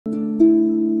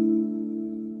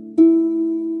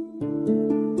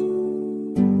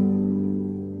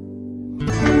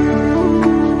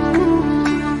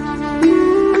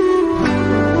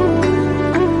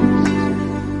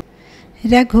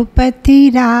रघुपति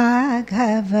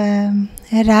राघव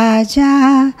राजा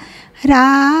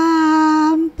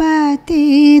राम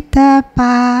पतित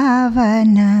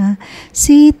पावन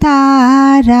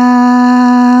सीताराम।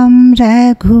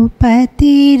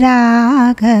 रघुपति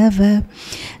राघव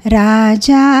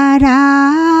राजा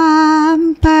राम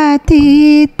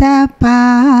पतित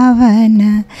पावन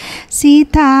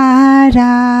सीताराम।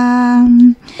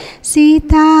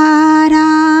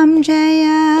 सीताराम जय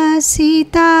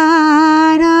सीताराम,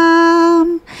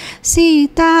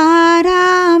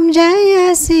 सीताराम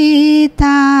जय सीताराम,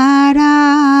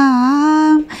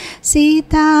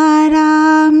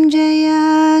 सीताराम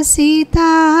जय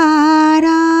सीताराम,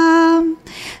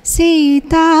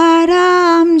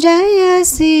 सीताराम जय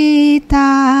सीताराम।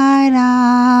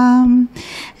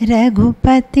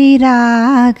 रघुपति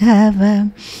राघव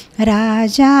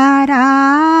राजा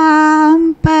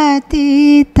राम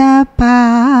पतित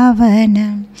पावन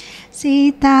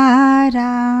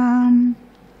सीताराम।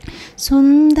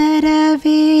 सुंदर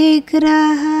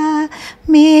विग्रह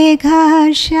मेघश्याम,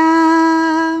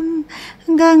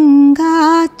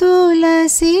 गंगा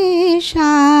तुलसी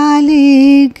शालिग्राम।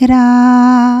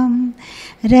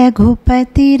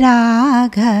 रघुपति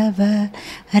राघव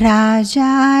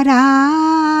राजा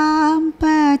राम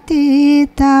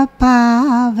पतित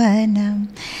पावन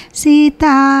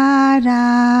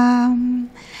सीताराम।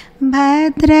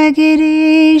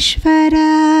 भद्रगिरीश्वर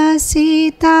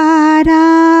सीताराम,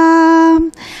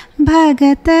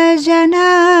 भगत जना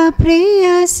प्रिय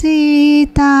सीताराम।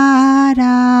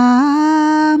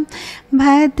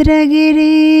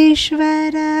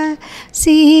 भद्रगिरीश्वर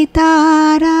सीताराम,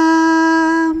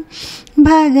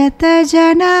 भगत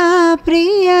जना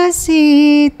प्रिय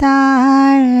सीताराम।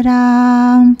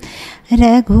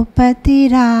 रघुपति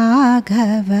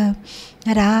राघव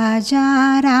राजा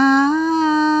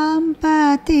राम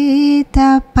पतित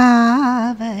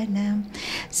पावन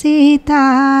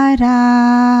सीताराम।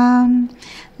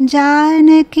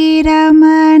 जानकी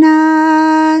रमणा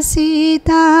सीताराम,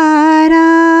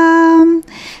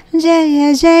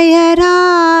 जय जय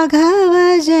राघव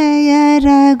जय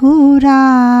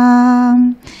रघुराम।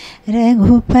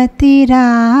 रघुपति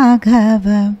राघव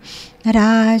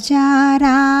राजा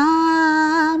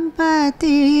राम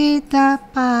पतित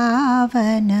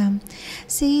पावन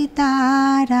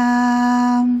सीताराम।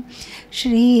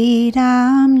 श्री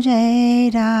राम जय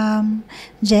राम,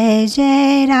 जय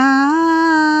जय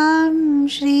राम।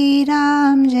 श्री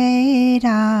राम जय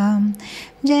राम,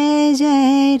 जय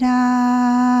जय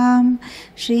राम।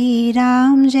 श्री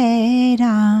राम जय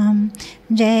राम,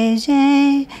 जय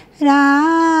जय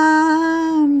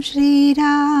राम। श्री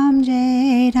राम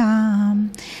जय राम,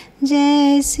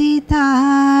 जय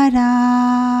सीताराम।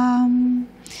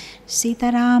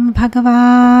 सीताराम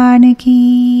भगवान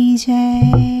की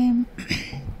जय।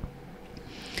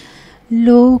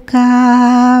 लोकाभिरामं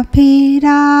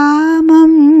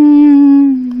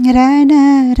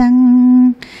रणरङ्गधीरं,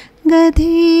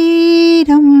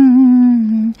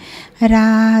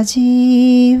 राजीवनेत्रं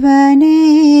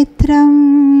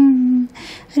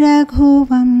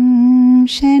रघुवंशनाथं,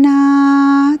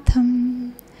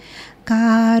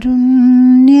 कारुण्यरूपं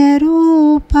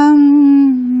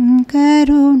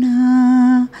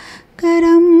करुणाकरं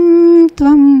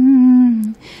त्वं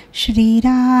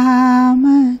श्रीरामचन्द्रं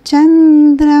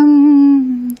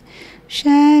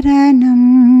शरणं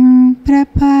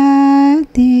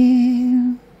प्रपद्ये।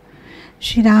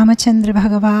 श्री रामचंद्र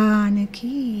भगवान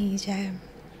की जय।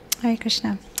 Hare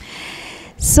Krishna.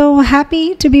 So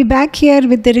happy to be back here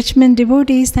with the Richmond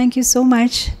devotees. Thank you so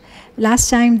much. Last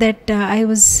time that I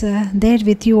was there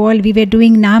with you all, we were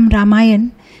doing Naam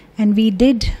Ramayan, and we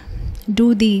did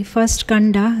do the first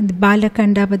kanda, the Bala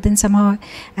kanda, but then somehow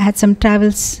I had some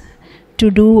travels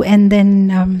to do, and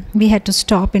then we had to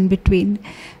stop in between.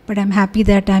 But I'm happy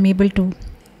that I'm able to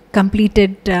complete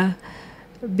it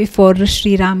before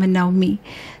Sri Rama Navami.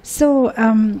 So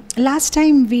last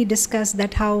time we discussed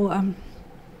that how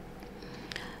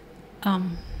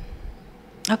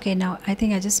okay, now I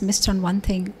think I just missed on one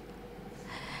thing.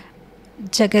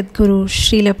 Jagat Guru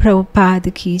Srila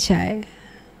Prabhupada ki jai.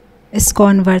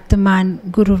 ISKCON Vartaman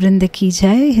Guru Vrinda ki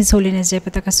jai. His Holiness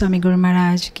Jayapataka Swami Guru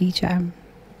Maharaj ki jai.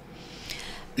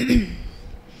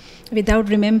 Without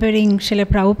remembering Srila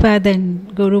Prabhupada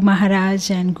and Guru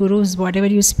Maharaj and Gurus, whatever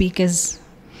you speak is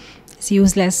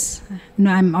useless. You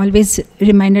know, I'm always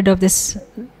reminded of this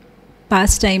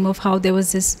past time of how there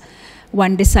was this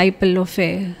one disciple of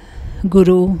a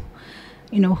guru,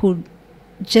 you know, who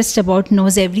just about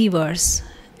knows every verse.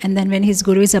 And then when his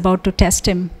guru is about to test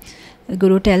him, the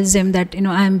guru tells him that, you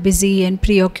know, I am busy and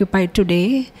preoccupied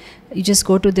today. You just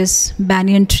go to this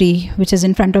banyan tree, which is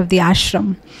in front of the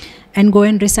ashram. and go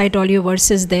and recite all your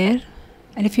verses there.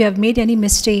 And if you have made any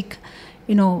mistake,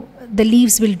 the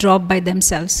leaves will drop by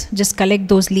themselves. Just collect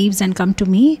those leaves and come to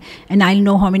me, and I'll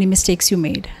know how many mistakes you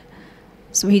made.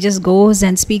 So he just goes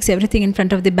and speaks everything in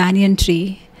front of the banyan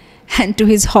tree. And to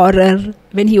his horror,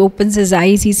 when he opens his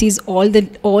eyes, he sees all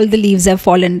the leaves have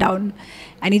fallen down.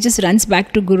 And he just runs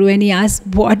back to Guru and he asks,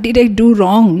 what did I do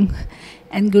wrong?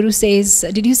 And Guru says,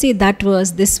 did you say that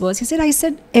verse, this verse? He said, I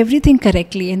said everything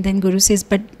correctly. And then Guru says,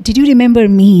 but did you remember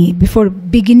me before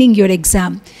beginning your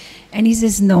exam? And he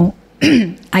says, no,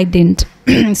 I didn't.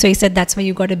 So he said, that's why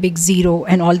you got a big 0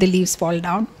 and all the leaves fall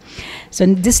down. So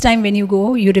this time when you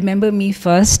go, you remember me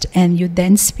first and you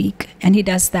then speak. And he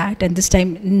does that. And this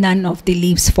time none of the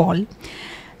leaves fall.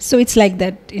 So it's like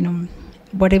that,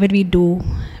 whatever we do,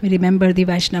 we remember the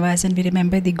Vaishnavas and we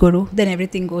remember the Guru, then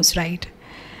everything goes right.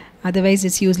 Otherwise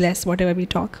it's useless, whatever we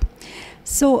talk.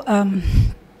 So now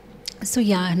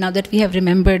that we have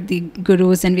remembered the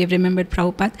Gurus and we have remembered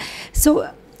Prabhupada.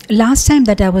 So last time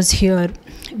that I was here,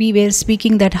 we were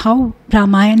speaking that how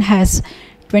Ramayan has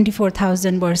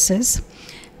 24,000 verses,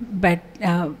 but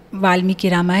Valmiki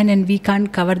Ramayan, and we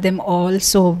can't cover them all.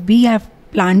 So we have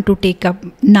planned to take up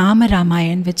Naam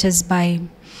Ramayan, which is by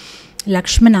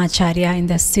Lakshmanacharya in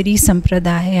the Siri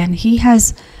Sampradaya, and he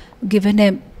has given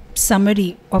a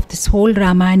summary of this whole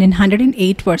Ramayan in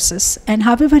 108 verses. And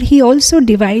however, he also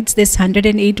divides this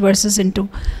 108 verses into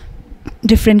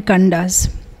different kandas,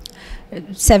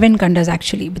 7 kandas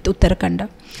actually, with Uttarakanda.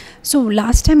 So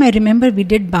last time I remember we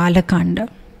did Balakanda,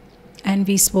 and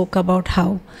we spoke about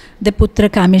how the Putra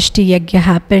Kamishti Yajna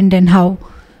happened and how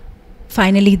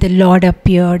finally the Lord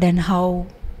appeared and how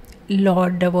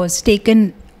Lord was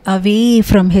taken away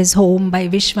from his home by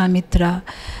Vishwamitra,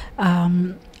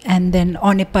 and then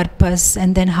on a purpose,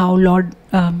 and then how Lord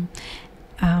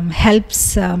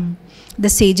helps the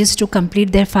sages to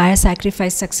complete their fire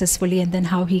sacrifice successfully, and then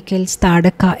how he kills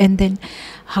Tadaka, and then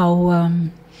how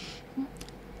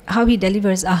he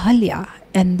delivers Ahalya,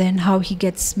 and then how he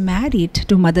gets married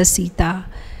to Mother Sita.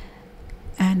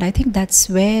 And I think that's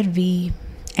where we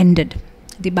ended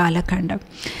the Balakanda.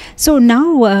 So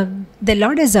now the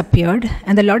Lord has appeared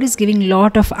and the Lord is giving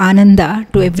lot of ananda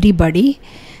to everybody.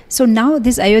 So now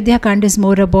this Ayodhya Kanda is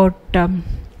more about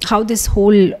how this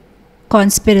whole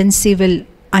conspiracy will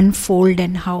unfold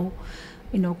and how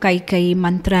Kaikai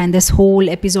mantra and this whole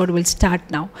episode will start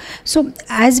now. So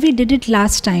as we did it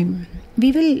last time,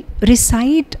 we will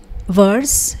recite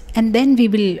verse and then we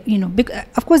will,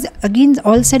 of course, again,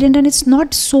 all said and done, it's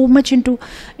not so much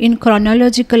in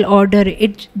chronological order.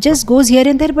 It just goes here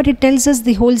and there, but it tells us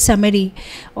the whole summary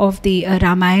of the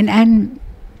Ramayan. And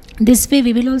this way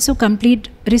we will also complete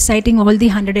reciting all the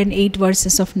 108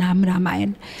 verses of Naam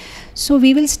Ramayan. So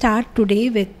we will start today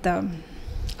with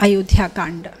Ayodhya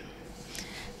Kanda.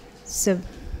 So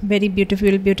very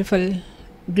beautiful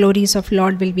glories of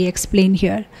Lord will be explained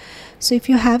here. So if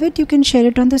you have it, you can share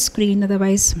it on the screen.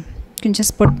 Otherwise, you can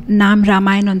just put Naam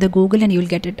Ramayan on the Google and you will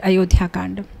get it. Ayodhya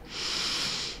Kanda.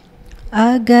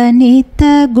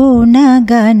 Aganita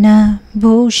gunagana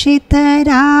bhushita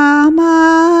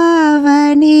Rama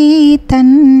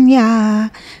vanitanya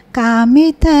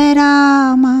kamita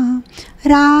Rama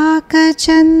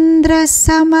Rakachandra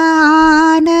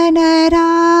samanana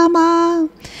Rama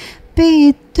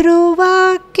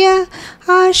Pitruvakya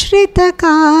Ashrita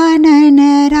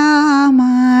Kanana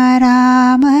Rama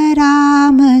Rama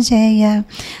Rama Jaya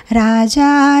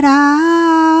Raja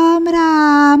Ram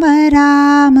Rama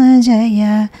Rama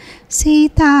Jaya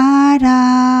Sita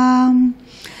Ram.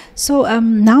 So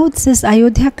now this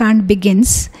Ayodhya Kand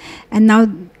begins, and now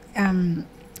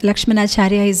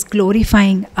Lakshmanacharya is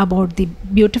glorifying about the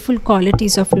beautiful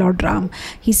qualities of Lord Ram.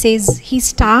 He says, he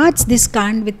starts this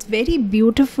Kand with very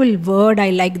beautiful word.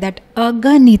 I like that.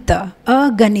 Aganita.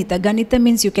 Aganita. Ganita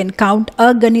means you can count.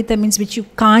 Aganita means which you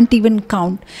can't even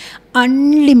count.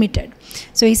 Unlimited.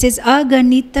 So he says,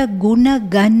 Aganita guna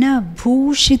gana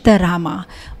bhushita Rama.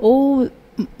 Oh,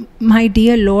 my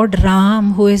dear Lord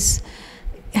Ram, who is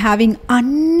having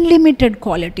unlimited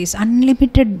qualities.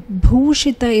 Unlimited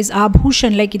bhushita is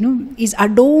abhushan, is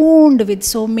adorned with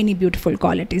so many beautiful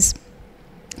qualities.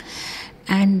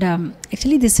 And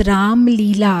actually this Ram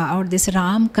Leela or this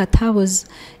Ram Katha was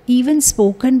even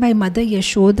spoken by Mother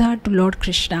Yashoda to Lord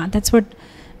Krishna. That's what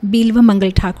Bilva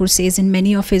Mangal Thakur says in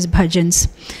many of his bhajans,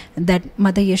 that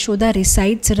Mother Yashoda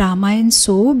recites Ramayan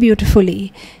so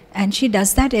beautifully, and she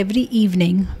does that every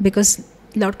evening because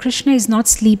Lord Krishna is not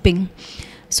sleeping.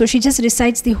 So she just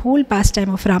recites the whole pastime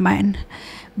of Ramayan.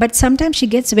 But sometimes she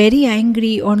gets very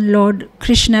angry on Lord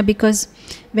Krishna because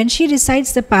when she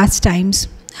recites the pastimes,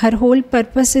 her whole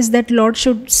purpose is that Lord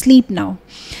should sleep now.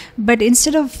 But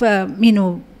instead of,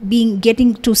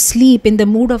 getting to sleep, in the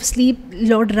mood of sleep,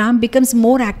 Lord Ram becomes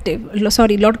more active.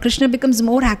 Lord Krishna becomes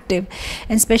more active.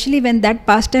 And especially when that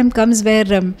pastime comes where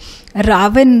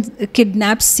Ravan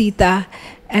kidnaps Sita,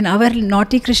 and our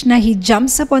naughty Krishna, he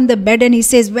jumps up on the bed and he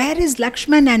says, "Where is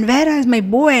Lakshman and where is my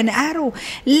bow and arrow?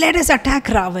 Let us attack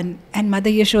Ravan." And Mother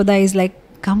Yashoda is like,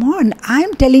 "Come on,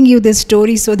 I'm telling you this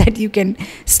story so that you can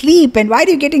sleep. And why are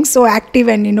you getting so active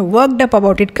and worked up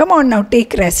about it? Come on now,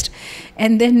 take rest."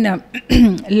 And then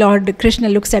Lord Krishna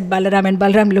looks at Balaram, and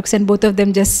Balaram looks, and both of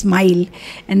them just smile,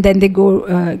 and then they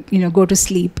go to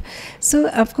sleep. So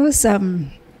of course,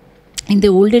 in the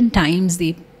olden times,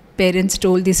 the parents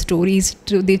told these stories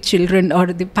to the children, or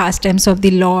the pastimes of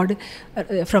the Lord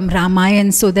from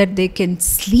Ramayan, so that they can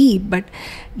sleep. But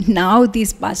now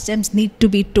these pastimes need to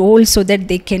be told so that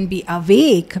they can be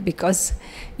awake, because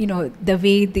the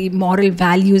way the moral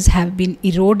values have been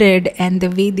eroded and the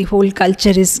way the whole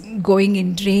culture is going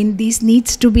in drain, these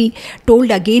needs to be told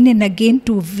again and again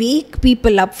to wake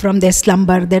people up from their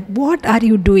slumber, that what are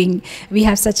you doing? We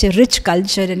have such a rich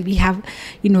culture, and we have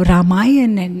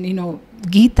Ramayan and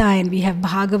Gita, and we have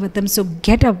Bhagavatam, so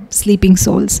get up, sleeping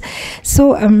souls.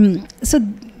 So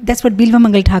that's what Bilva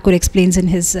Mangal Thakur explains in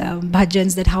his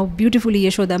bhajans, that how beautifully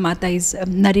Yashoda Mata is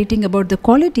narrating about the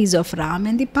qualities of Ram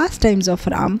and the pastimes of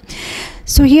Ram.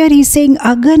 So here he's saying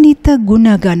Aganita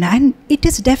Gunagana, and it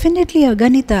is definitely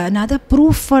Aganita. Another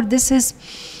proof for this is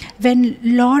when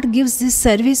Lord gives this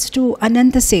service to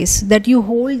Ananta, says that you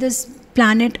hold this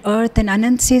planet Earth, and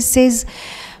Ananta says,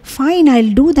 "Fine,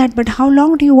 I'll do that, but how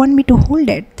long do you want me to hold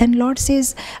it?" Then Lord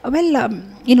says, "Well,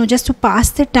 just to pass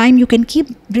the time, you can keep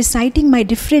reciting my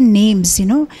different names,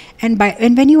 and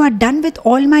when you are done with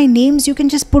all my names, you can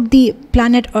just put the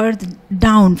planet Earth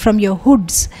down from your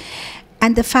hoods."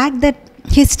 And the fact that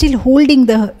he's still holding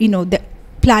the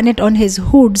planet on his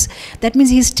hoods, that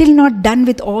means he's still not done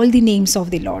with all the names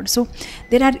of the Lord. So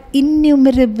there are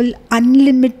innumerable,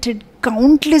 unlimited,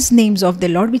 countless names of the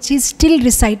Lord which he's still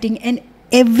reciting, and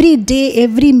every day,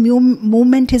 every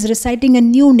moment he's reciting a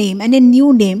new name and a new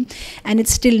name, and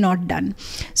it's still not done.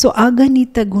 So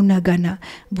Aganita Gunagana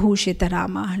Bhushita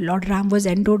Rama. Lord Ram was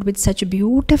endowed with such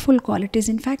beautiful qualities.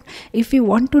 In fact, if we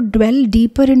want to dwell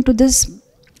deeper into this,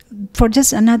 for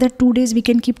just another 2 days, we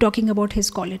can keep talking about his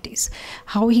qualities.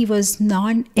 How he was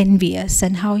non-envious,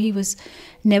 and how he was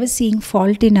never seeing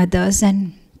fault in others,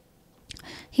 and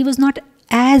he was not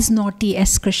as naughty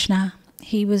as Krishna.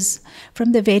 He was,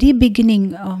 from the very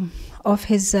beginning of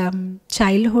his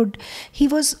childhood, he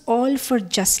was all for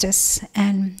justice,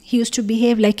 and he used to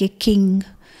behave like a king.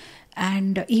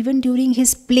 And even during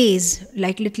his plays,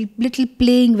 like little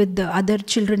playing with the other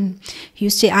children, he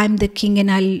used to say, "I'm the king,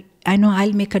 and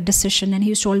I'll make a decision." And he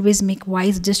used to always make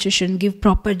wise decisions, give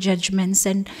proper judgments,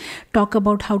 and talk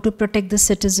about how to protect the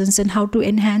citizens and how to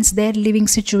enhance their living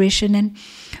situation and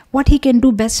what he can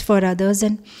do best for others.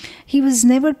 And he was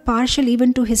never partial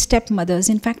even to his stepmothers.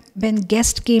 In fact, when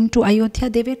guests came to Ayodhya,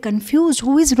 they were confused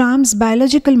who is Ram's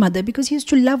biological mother, because he used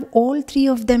to love all three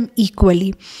of them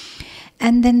equally.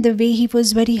 And then the way he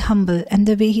was very humble, and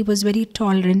the way he was very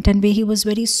tolerant, and the way he was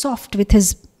very soft with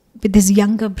his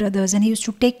younger brothers, and he used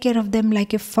to take care of them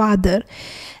like a father,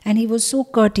 and he was so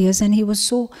courteous, and he was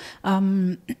so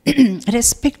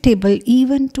respectable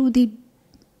even to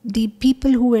the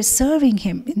people who were serving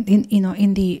him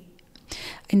in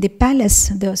the palace,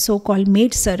 the so-called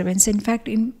maid servants. In fact,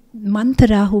 in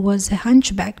Manthara, who was a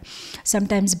hunchback,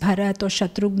 sometimes Bharat or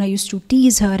Shatrughna used to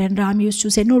tease her, and Ram used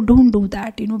to say, "No, don't do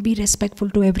that, be respectful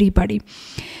to everybody."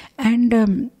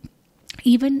 And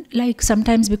even like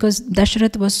sometimes, because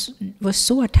Dasharath was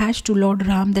so attached to Lord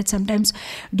Ram, that sometimes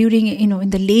during in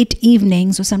the late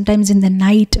evenings, or sometimes in the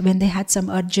night, when they had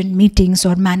some urgent meetings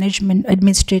or management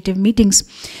administrative meetings,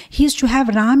 he used to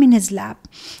have Ram in his lap,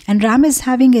 and Ram is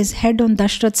having his head on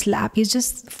Dasharath's lap. He's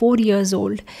just 4 years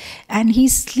old, and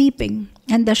he's sleeping,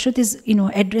 and Dasharath is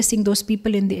addressing those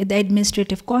people in the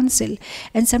administrative council.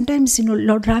 And sometimes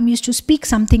Lord Ram used to speak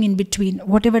something in between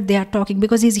whatever they are talking,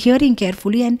 because he's hearing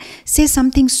carefully, and say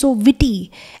something so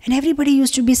witty, and everybody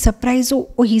used to be surprised,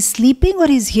 oh he's sleeping or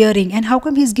he's hearing, and how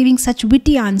come he's giving such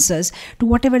witty answers to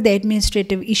whatever the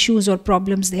administrative issues or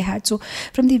problems they had. So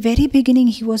from the very beginning,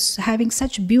 he was having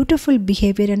such beautiful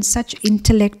behavior and such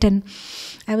intellect. And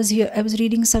I was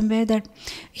reading somewhere that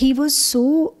he was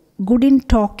so good in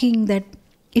talking that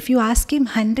if you ask him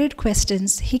 100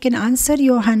 questions, he can answer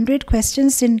your 100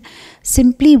 questions in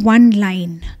simply one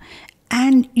line,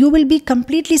 and you will be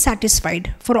completely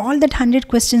satisfied for all that 100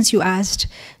 questions you asked.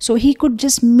 So he could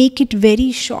just make it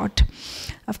very short.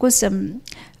 Of course,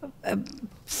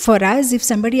 for us, if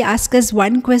somebody asks us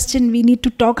one question, we need to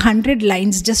talk 100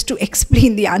 lines just to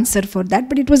explain the answer for that.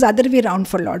 But it was other way around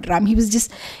for Lord Ram. He was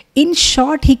just, in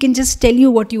short, he can just tell you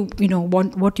what you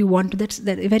want, what you want. That's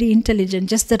very intelligent,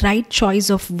 just the right choice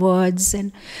of words.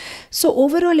 And so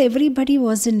overall, everybody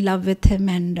was in love with him,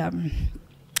 and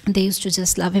they used to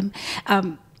just love him.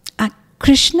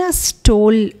 Krishna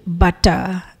stole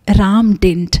butter, Ram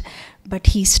didn't, but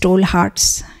he stole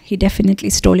hearts. He definitely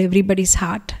stole everybody's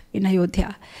heart in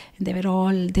Ayodhya, and they were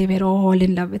all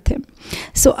in love with him.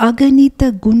 So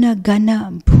Aganita Guna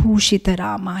Gana Bhushita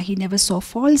Rama. He never saw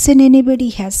faults in anybody.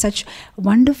 He has such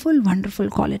wonderful, wonderful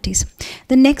qualities.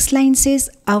 The next line says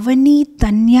Avani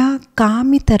Tanya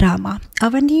Kamita Rama.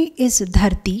 Avani is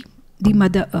Dharti, the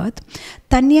Mother Earth.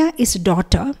 Tanya is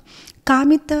daughter.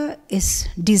 Kamita is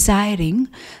desiring.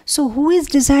 So who is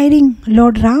desiring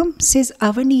Lord Ram? Says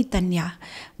Avani Tanya,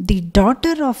 the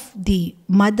daughter of the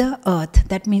Mother Earth.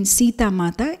 That means Sita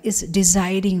Mata is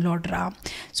desiring Lord Ram.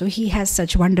 So he has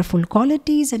such wonderful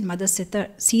qualities, and Mother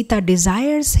Sita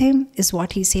desires him, is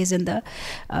what he says in the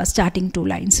starting two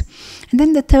lines. And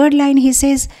then the third line he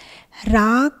says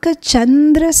Raka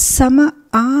Chandra Sama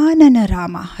Anana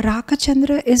Rama. Raka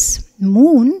Chandra is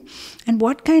moon. And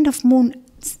what kind of moon?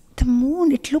 The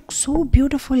moon, it looks so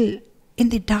beautiful in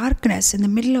the darkness, in the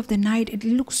middle of the night. It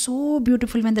looks so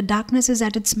beautiful when the darkness is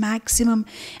at its maximum,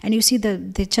 and you see the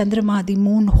Chandrama, the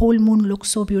moon, whole moon looks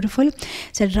so beautiful.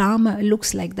 So Rama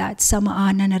looks like that. Sama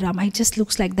Anana Rama. It just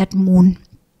looks like that moon.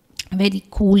 Very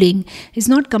cooling. He's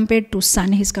not compared to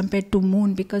sun, he's compared to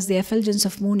moon, because the effulgence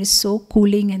of moon is so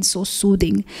cooling and so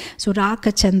soothing. So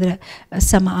Raka Chandra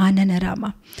Sama Anana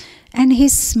Rama. And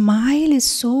his smile is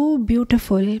so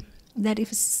beautiful that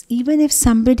even if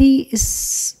somebody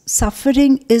is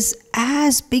suffering is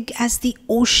as big as the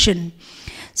ocean,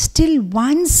 still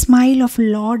one smile of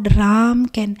Lord Ram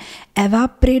can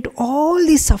evaporate all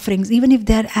these sufferings, even if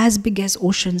they are as big as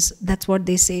oceans. That's what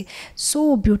they say.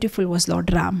 So beautiful was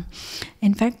Lord Ram.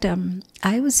 In fact,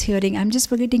 I was hearing, I'm just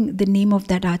forgetting the name of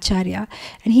that Acharya,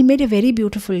 and he made a very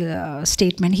beautiful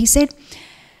statement. He said,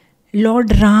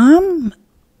 Lord Ram,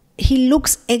 he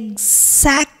looks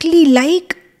exactly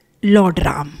like Lord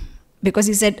Ram, because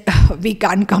he said we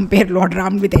can't compare Lord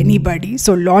Ram with anybody.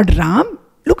 So Lord Ram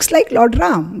looks like Lord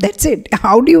Ram. That's it.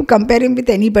 How do you compare him with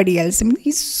anybody else? I mean,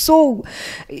 he's so...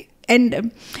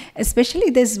 And especially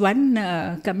there's one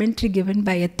commentary given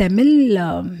by a Tamil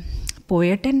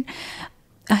poet, and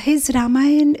his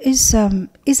Ramayan is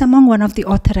among one of the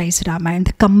authorized Ramayan,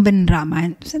 the Kamban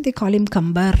Ramayan. So they call him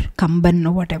Kamban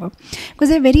or whatever, because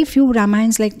there are very few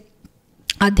Ramayans like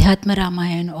Adhyatma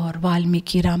Ramayan or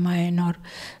Valmiki Ramayan or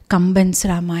Kamban's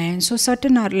Ramayan. So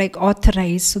certain are like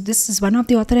authorized. So this is one of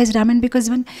the authorized Ramayan, because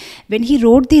when he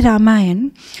wrote the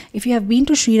Ramayan, if you have been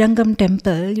to Srirangam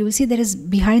temple, you will see there is,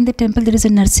 behind the temple there is a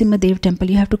Narsimhadev temple.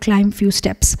 You have to climb few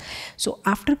steps. So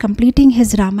after completing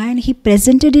his Ramayan, he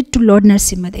presented it to Lord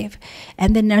Narsimhadev,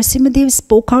 and then Narsimhadev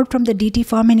spoke out from the deity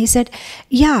form and he said,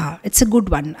 yeah, it's a good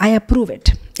one. I approve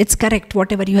it. It's correct,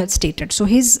 whatever you have stated. So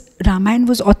his Ramayan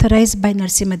was authorized by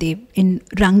Narsimhadev in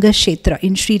Ranga Kshetra,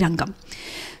 in Srirangam.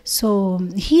 So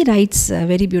he writes a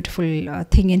very beautiful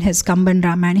thing in his Kamban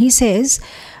Ramayan. He says,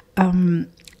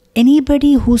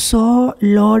 anybody who saw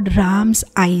Lord Ram's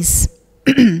eyes,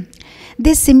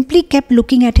 they simply kept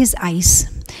looking at his eyes.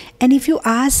 And if you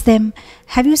ask them,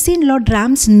 have you seen Lord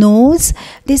Ram's nose?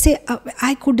 They say,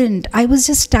 I couldn't. I was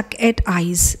just stuck at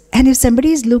eyes. And if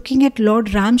somebody is looking at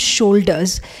Lord Ram's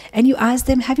shoulders and you ask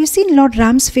them, have you seen Lord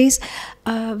Ram's face?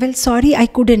 Well, sorry, I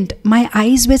couldn't. My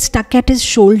eyes were stuck at his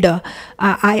shoulder.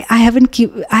 I haven't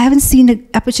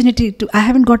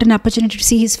got an opportunity to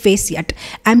see his face yet.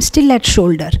 I'm still at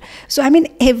shoulder. So I mean,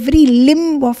 every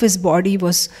limb of his body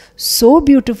was so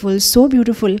beautiful, so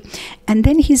beautiful. And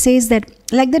then he says that,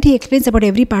 like that, he explains about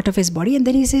every part of his body, and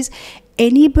then he says,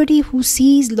 anybody who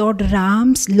sees Lord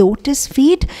Ram's lotus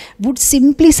feet would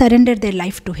simply surrender their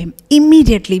life to him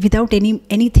immediately, without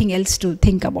anything else to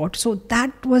think about. So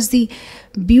that was the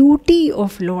beauty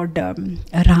of Lord Ram.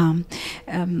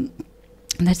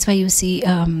 That's why you see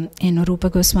Rupa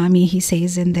Goswami, he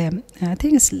says in the, I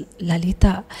think it's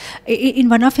Lalita, in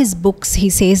one of his books, he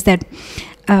says that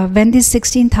when these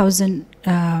 16,000,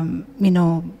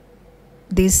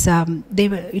 they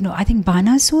were, I think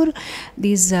Banasur,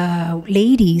 these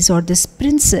ladies or this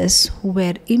princess who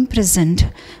were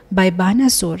imprisoned by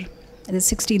Banasur, the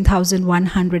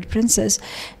 16,100 princes,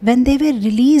 when they were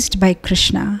released by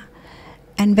Krishna,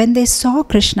 and when they saw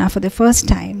Krishna for the first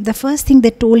time, the first thing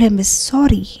they told him is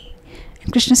sorry.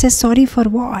 And Krishna says, sorry for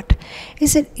what? He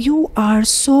said, you are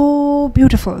so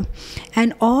beautiful.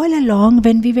 And all along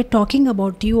when we were talking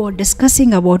about you or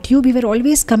discussing about you, we were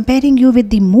always comparing you with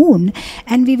the moon,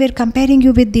 and we were comparing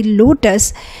you with the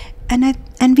lotus. And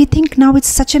we think now it's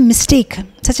such a mistake,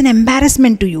 such an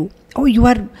embarrassment to you. Oh, you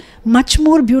are much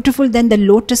more beautiful than the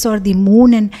lotus or the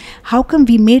moon, and how come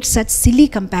we made such silly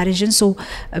comparisons? So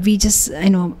we just,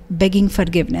 begging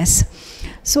forgiveness.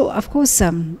 So of course,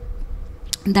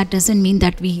 that doesn't mean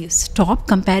that we stop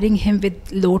comparing him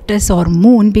with lotus or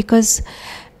moon, because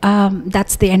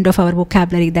that's the end of our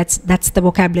vocabulary. That's the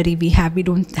vocabulary we have. We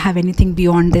don't have anything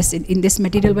beyond this. In this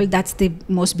material world, that's the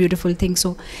most beautiful thing.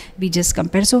 So we just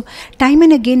compare. So time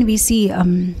and again we see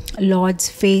Lord's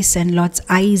face and Lord's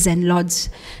eyes and Lord's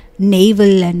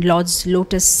navel and Lord's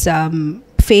lotus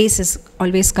face is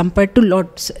always compared to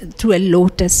Lord through a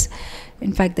lotus.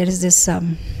 In fact, there is this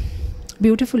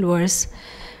beautiful verse,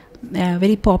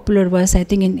 very popular verse. I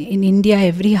think in India,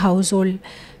 every household,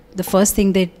 the first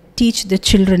thing they teach the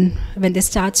children when they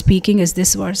start speaking is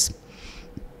this verse.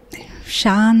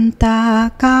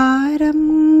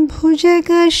 Shantakaram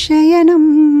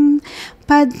bhujagashayanam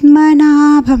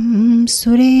padmanabham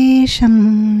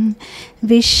suresham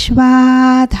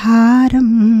vishwadharam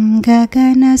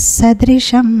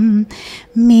gaganasadrisham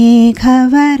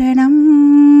meghavarnam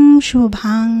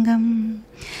shubhangam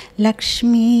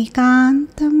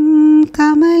Lakshmikantam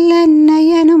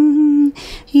Kamalanayanam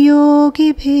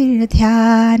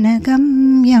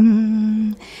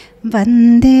Yogibhirdhyanagamyam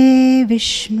Vande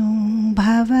Vishnu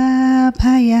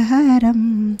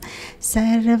Bhavabhayaharam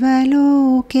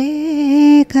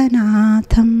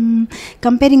Sarvalokekanatham.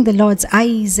 Comparing the Lord's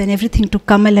eyes and everything to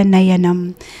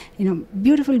Kamalanayanam.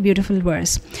 Beautiful, beautiful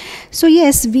verse. So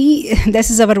yes,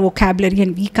 this is our vocabulary,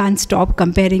 and we can't stop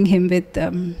comparing him with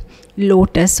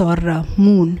lotus or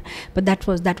moon, but that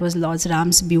was Lord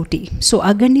Ram's beauty. So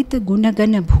Aganita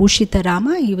Gunagana Bhushita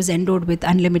Rama, he was endowed with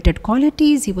unlimited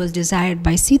qualities. He was desired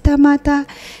by Sita Mata.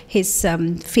 His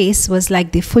face was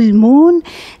like the full moon.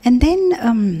 And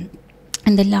then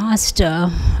in the last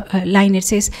line it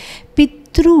says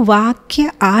Pitru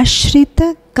Vakya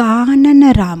Ashrita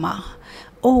Kanana Rama.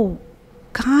 Oh,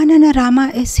 Kanana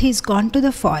Rama he's gone to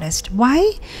the forest.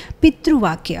 Why?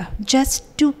 Pitruvakya,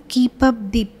 just to keep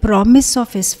up the promise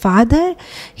of his father.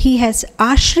 He has,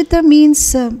 Ashrita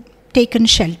means taken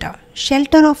shelter.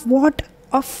 Shelter of what?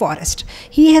 Of forest.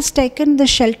 He has taken the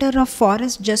shelter of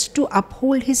forest just to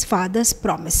uphold his father's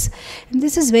promise. And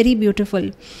this is very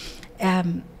beautiful.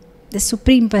 The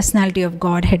Supreme Personality of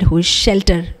Godhead, who is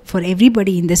shelter for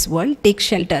everybody in this world, takes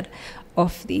shelter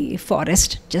of the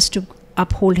forest just to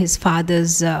uphold his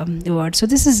father's word. So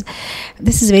this is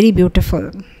very beautiful.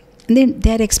 And then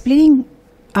they are explaining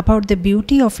about the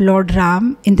beauty of Lord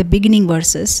Ram in the beginning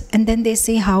verses, and then they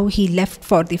say how he left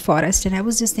for the forest. And I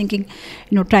was just thinking,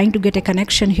 trying to get a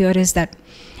connection here, is that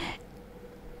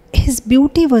his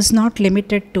beauty was not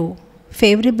limited to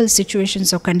favorable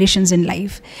situations or conditions in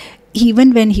life.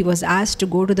 Even when he was asked to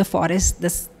go to the forest,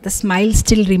 the smile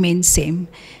still remains same.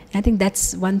 I think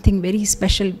that's one thing very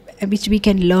special which we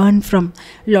can learn from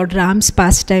Lord Ram's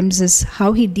pastimes, is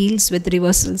how he deals with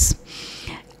reversals.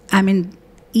 I mean,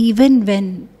 even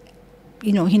when,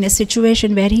 in a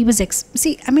situation where he was,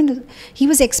 he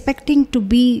was expecting to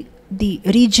be the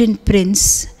regent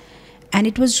prince, and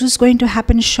it was just going to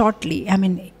happen shortly.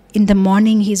 In the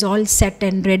morning he's all set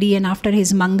and ready, and after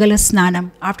his Mangala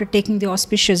Snanam, after taking the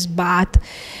auspicious bath,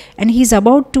 and he's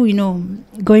about to,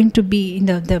 going to be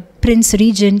the prince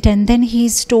regent, and then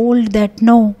he's told that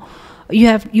no,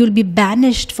 you'll be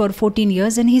banished for 14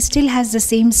 years, and he still has the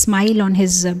same smile on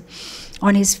his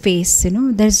face.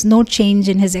 There's no change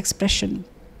in his expression.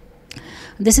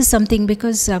 This is something,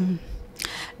 because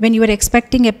when you are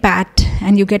expecting a pat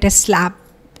and you get a slap,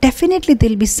 definitely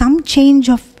there'll be some change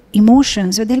of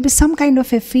emotions, so there'll be some kind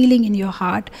of a feeling in your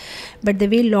heart. But the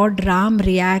way Lord Ram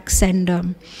reacts,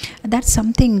 and that's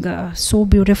something so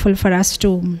beautiful for us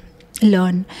to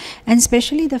learn, and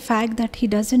especially the fact that he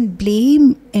doesn't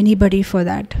blame anybody for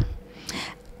that.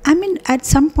 At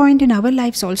some point in our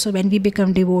lives also, when we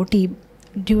become devotee,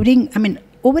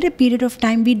 over a period of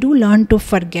time, we do learn to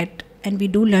forget and we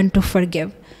do learn to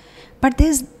forgive. But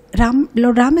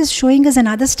Lord Ram is showing us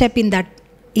another step in that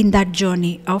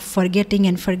journey of forgetting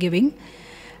and forgiving,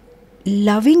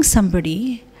 loving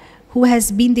somebody who has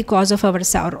been the cause of our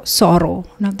sorrow.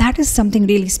 Now that is something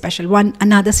really special.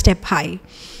 Another step high.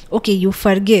 Okay, you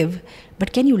forgive,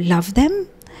 but can you love them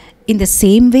in the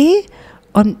same way,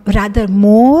 or rather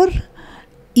more,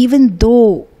 even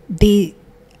though they,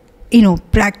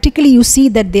 practically you see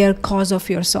that they are cause of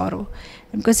your sorrow?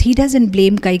 Because he doesn't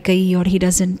blame Kaikai, or he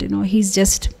doesn't, he's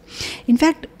just, in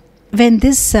fact, when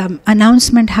this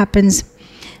announcement happens,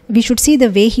 we should see the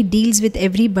way he deals with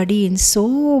everybody in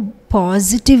so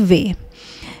positive way.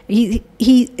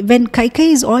 He when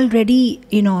Kaikai is already,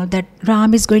 that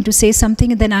Ram is going to say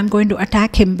something and then I'm going to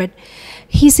attack him, but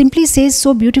he simply says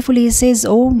so beautifully, he says,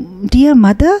 "Oh dear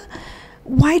mother,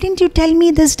 why didn't you tell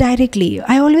me this directly?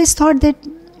 I always thought that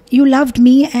you loved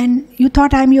me and you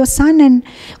thought I'm your son, and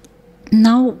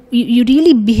now you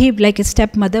really behaved like a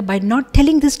stepmother by not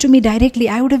telling this to me directly.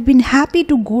 I would have been happy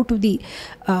to go to the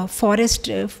forest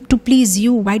to please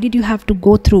you. Why did you have to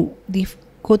go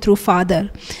through father?"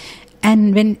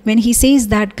 And when he says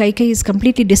that, Kaikai is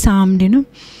completely disarmed,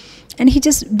 and he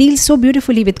just deals so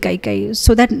beautifully with Kaikai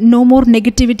so that no more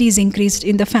negativity is increased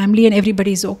in the family and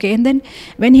everybody is okay. And then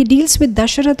when he deals with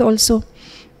Dasharath also,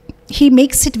 he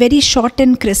makes it very short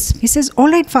and crisp. He says, "All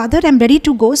right, father, I'm ready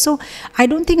to go. So I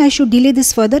don't think I should delay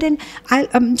this further.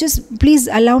 And just please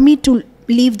allow me to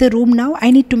leave the room now.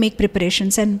 I need to make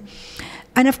preparations." And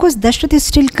of course, Dashrath is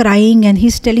still crying and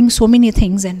he's telling so many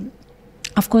things. And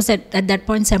of course, at that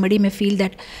point, somebody may feel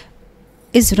that,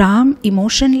 is Ram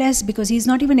emotionless? Because he's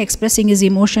not even expressing his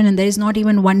emotion and there is not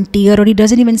even one tear, or he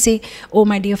doesn't even say, "Oh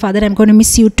my dear father, I'm going to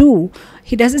miss you too."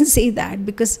 He doesn't say that,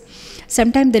 because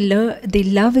sometimes the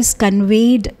love is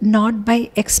conveyed not by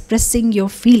expressing your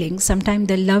feelings. Sometimes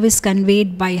the love is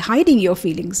conveyed by hiding your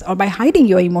feelings or by hiding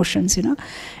your emotions,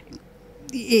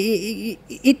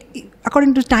 It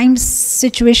according to time,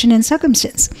 situation and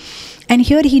circumstance. And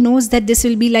here he knows that this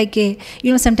will be like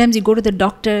sometimes you go to the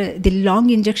doctor, the long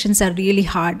injections are really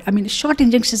hard. I mean, short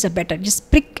injections are better,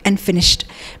 just prick and finished.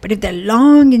 But if they're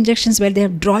long injections where they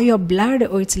draw your blood,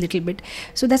 it's a little bit.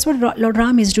 So that's what Lord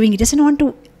Ram is doing. He doesn't want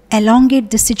to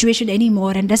elongate this situation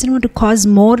anymore and doesn't want to cause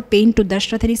more pain to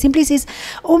Dashrath. And he simply says,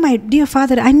 "Oh my dear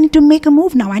father, I need to make a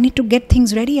move now. I need to get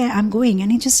things ready. I'm going."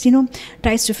 And he just,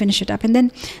 tries to finish it up. And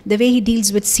then the way he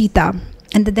deals with Sita,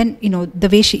 and then, the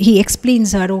way he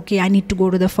explains her, "Okay, I need to go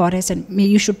to the forest and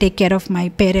you should take care of my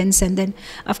parents." And then,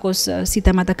 of course,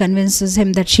 Sita Mata convinces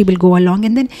him that she will go along.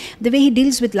 And then the way he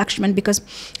deals with Lakshman, because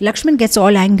Lakshman gets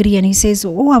all angry and he says,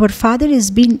 "Oh, our father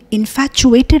is being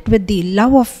infatuated with the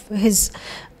love of his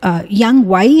young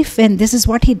wife, and this is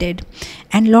what he did."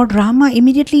 And Lord Rama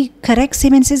immediately corrects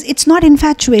him and says, "It's not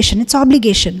infatuation, it's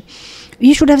obligation.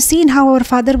 You should have seen how our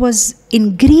father was in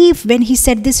grief when he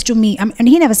said this to me." And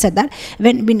he never said that.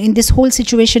 When in this whole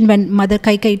situation, when Mother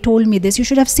Kaikai told me this, you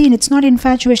should have seen it's not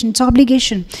infatuation, it's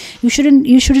obligation. You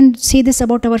shouldn't say this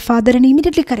about our father. And he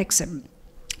immediately corrects him.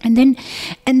 And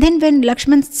then when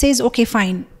Lakshman says, "Okay,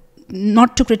 fine,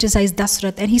 not to criticize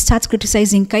Dashrath," and he starts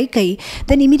criticizing Kaikai,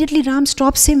 then immediately Ram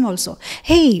stops him also.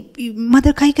 "Hey,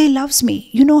 Mother Kaikai loves me.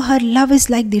 Her love is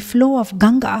like the flow of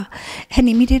Ganga." And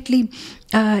immediately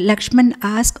Lakshman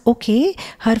asks, "Okay,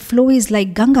 her flow is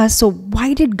like Ganga, so why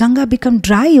did Ganga become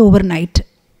dry overnight?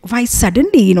 Why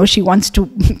suddenly, she wants to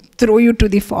throw you to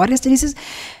the forest?" And he says,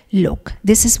 "Look,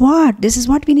 this is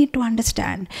what we need to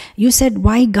understand. You said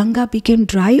why Ganga became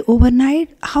dry overnight.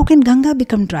 How can Ganga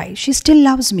become dry? She still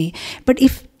loves me. But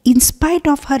if in spite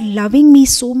of her loving me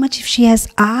so much, if she has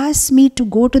asked me to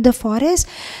go to the forest,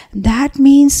 that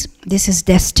means this is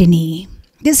destiny.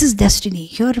 This is destiny.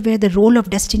 Here where the role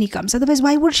of destiny comes. Otherwise,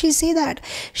 why would she say that?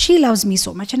 She loves me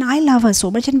so much and I love her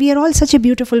so much and we are all such a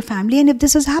beautiful family. And if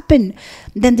this has happened,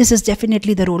 then this is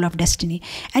definitely the role of destiny."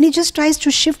 And he just tries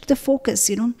to shift the focus,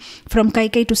 from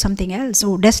Kaikai to something else.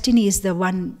 So destiny is the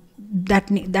one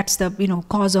that's the,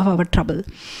 cause of our trouble.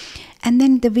 And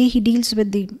then the way he deals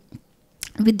with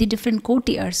the different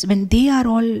courtiers, when they are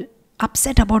all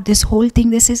upset about this whole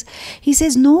thing, he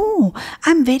says, "No,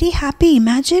 I'm very happy.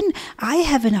 Imagine I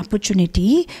have an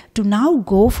opportunity to now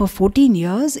go for 14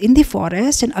 years in the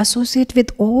forest and associate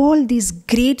with all these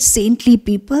great saintly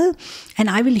people, and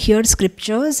I will hear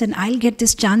scriptures and I'll get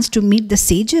this chance to meet the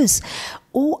sages.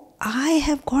 Oh, I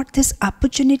have got this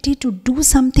opportunity to do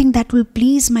something that will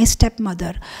please my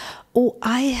stepmother. Oh,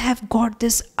 I have got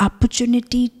this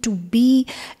opportunity to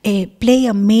play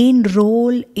a main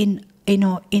role in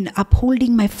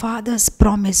upholding my father's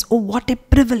promise. Oh, what a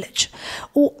privilege.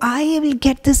 Oh, I will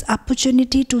get this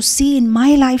opportunity to see in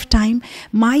my lifetime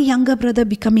my younger brother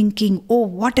becoming king. Oh,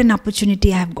 what an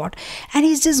opportunity I have got." And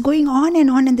he's just going on,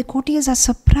 and the courtiers are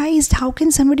surprised. How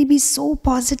can somebody be so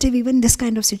positive even in this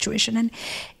kind of situation? And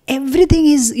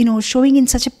everything is, showing in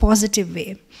such a positive way.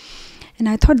 And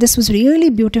I thought this was really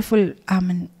beautiful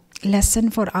lesson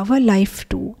for our life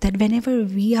too, that whenever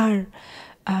we are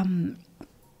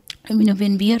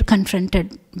when we are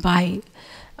confronted by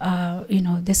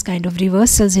this kind of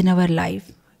reversals in our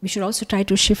life, we should also try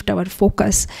to shift our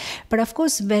focus. But of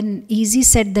course, when easy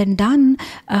said than done,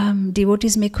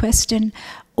 devotees may question,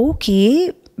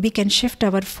 "Okay, we can shift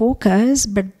our focus,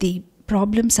 but the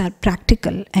problems are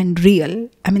practical and real.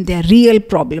 I mean, they are real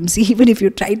problems. Even if you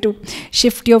try to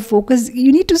shift your focus,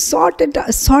 you need to sort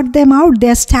them out. They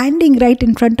are standing right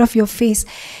in front of your face.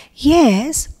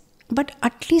 Yes, but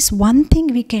at least one thing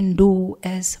we can do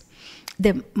is,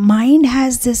 the mind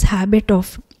has this habit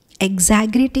of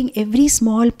exaggerating every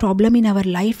small problem in our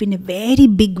life in a very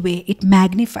big way. It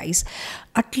magnifies.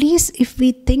 At least if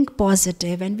we think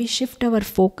positive and we shift our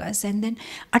focus, and then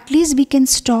at least we can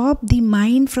stop the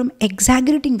mind from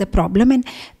exaggerating the problem and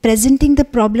presenting the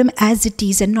problem as it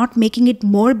is and not making it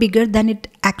more bigger than it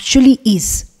actually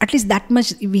is. At least that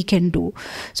much we can do.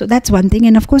 So that's one thing.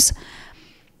 And of course,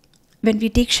 when we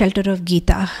take shelter of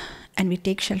Gita and we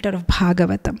take shelter of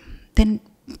Bhagavatam, then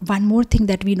one more thing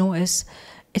that we know is,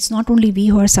 it's not only we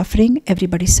who are suffering,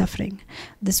 everybody's suffering.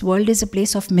 This world is a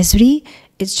place of misery.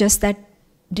 It's just that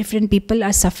different people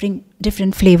are suffering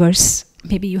different flavors.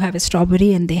 Maybe you have a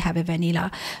strawberry and they have a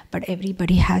vanilla, but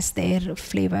everybody has their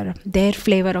flavor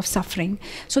of suffering.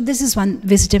 So this is one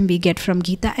wisdom we get from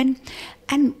Gita.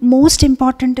 And most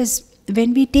important is,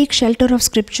 when we take shelter of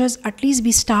scriptures, at least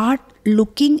we start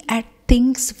looking at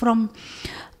things from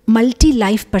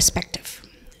multi-life perspective.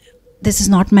 This is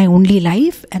not my only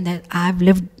life, and that I've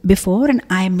lived before, and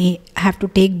I may have to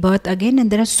take birth again, and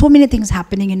there are so many things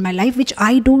happening in my life which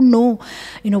I don't know,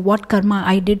 what karma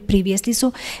I did previously.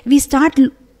 So we start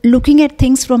looking at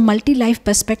things from multi-life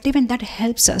perspective, and that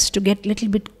helps us to get a little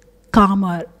bit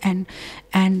calmer and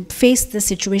face the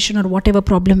situation or whatever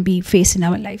problem we face in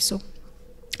our life. So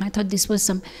I thought this was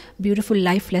some beautiful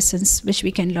life lessons which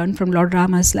we can learn from Lord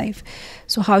Rama's life.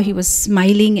 So how he was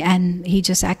smiling and he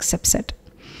just accepts it.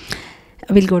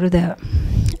 We'll go to the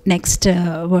next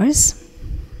verse.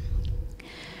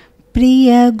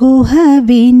 Priya guha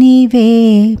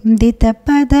viniveditta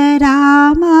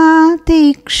padarama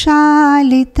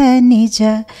tikshalita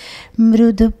nija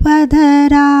mrudu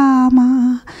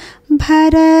padarama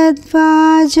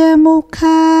bharadvaja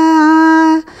mukha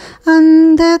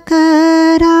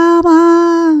andakarama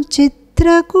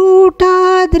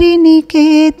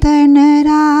chitrakootadriniketana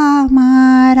rama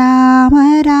rama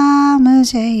rama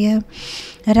jaya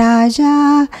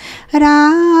Raja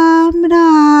Ram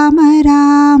Ram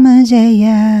Ram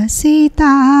Jaya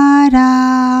Sita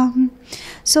Ram.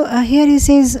 So here he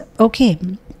says, okay,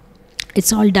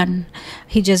 it's all done.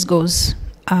 He just goes,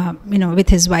 with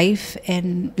his wife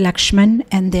and Lakshman,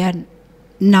 and they are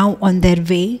now on their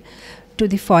way to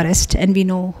the forest. And we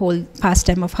know whole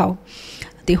pastime of how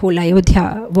the whole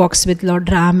Ayodhya walks with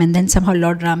Lord Ram, and then somehow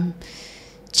Lord Ram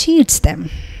cheats them.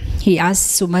 He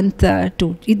asks Sumanta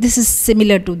to. This is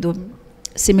similar to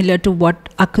what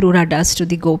Akrura does to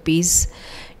the gopis.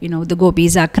 The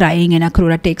gopis are crying, and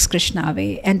Akrura takes Krishna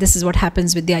away. And this is what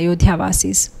happens with the Ayodhya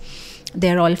Vasis. They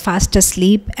are all fast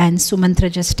asleep, and Sumantra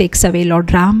just takes away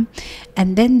Lord Ram,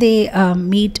 and then they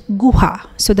meet Guha.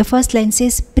 So the first line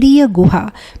says Priya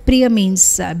Guha. Priya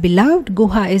means beloved.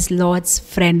 Guha is Lord's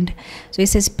friend. So he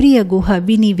says Priya Guha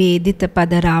Vinivedita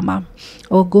Padarama.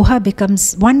 Oh, Guha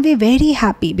becomes one way very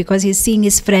happy because he's seeing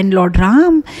his friend Lord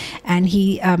Ram, and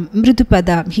he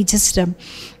Mridupada, he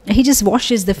just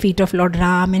washes the feet of Lord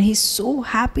Ram, and he's so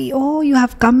happy. Oh, you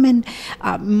have come, and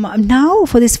now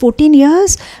for this 14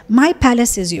 years, my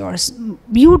palace is yours.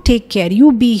 You take care.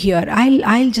 You be here.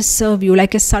 I'll just serve you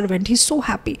like a servant. He's so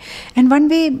happy. And one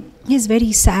way, he's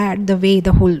very sad the way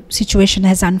the whole situation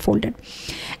has unfolded.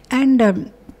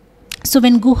 And so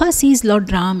when Guha sees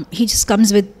Lord Ram, he just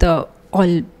comes with all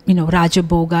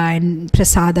Rajaboga and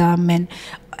Prasadam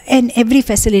and every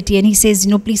facility, and he says,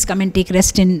 please come and take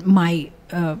rest in my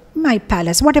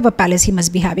palace, whatever palace he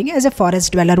must be having as a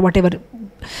forest dweller, whatever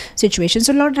situation.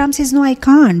 So Lord Ram says, no, I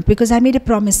can't, because I made a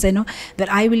promise, that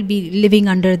I will be living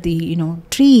under the,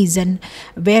 trees and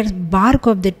wear bark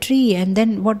of the tree. And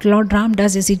then what Lord Ram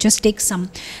does is he just takes some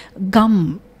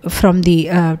gum from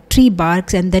the tree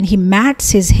barks, and then he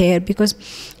mats his hair, because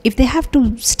if they have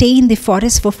to stay in the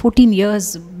forest for 14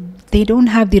 years, they don't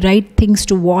have the right things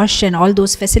to wash and all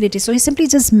those facilities. So he simply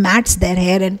just mats their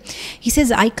hair, and he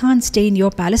says, I can't stay in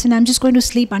your palace, and I'm just going to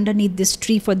sleep underneath this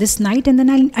tree for this night, and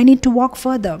then I need to walk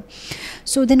further.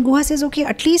 So then Guha says, okay,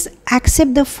 at least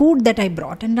accept the food that I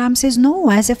brought. And Ram says, no,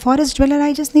 as a forest dweller,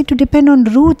 I just need to depend on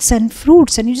roots and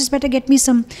fruits, and you just better get me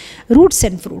some roots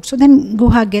and fruits. So then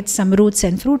Guha gets some roots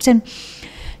and fruits, and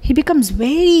he becomes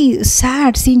very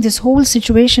sad seeing this whole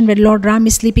situation where Lord Ram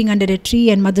is sleeping under a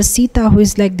tree, and Mother Sita, who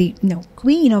is like the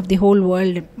queen of the whole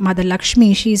world, Mother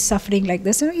Lakshmi, she is suffering like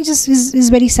this. He just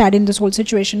is very sad in this whole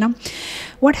situation. Now,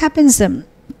 what happens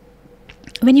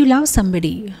when you love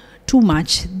somebody too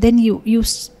much, then you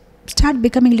start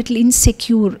becoming a little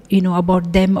insecure,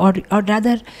 about them, or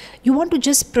rather you want to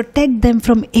just protect them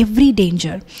from every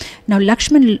danger. Now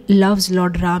Lakshman loves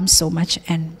Lord Ram so much,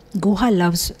 and Guha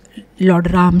loves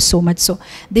Lord Ram so much, so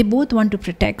they both want to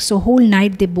protect. So whole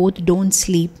night they both don't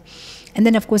sleep. And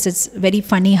then of course it's very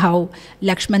funny how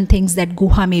Lakshman thinks that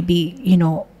Guha may be,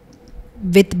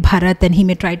 with Bharat, and he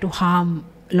may try to harm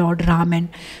Lord Ram, and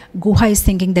Guha is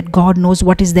thinking that God knows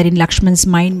what is there in Lakshman's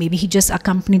mind. Maybe he just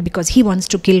accompanied because he wants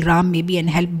to kill Ram maybe and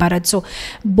help Bharat. So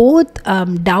both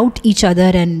doubt each other,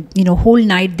 and whole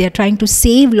night they are trying to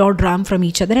save Lord Ram from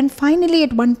each other. And finally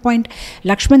at one point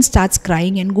Lakshman starts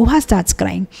crying and Guha starts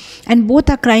crying, and both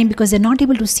are crying because they're not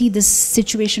able to see this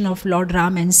situation of Lord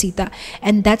Ram and Sita.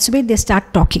 And that's where they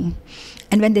start talking.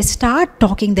 And when they start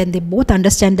talking, then they both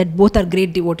understand that both are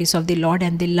great devotees of the Lord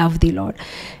and they love the Lord.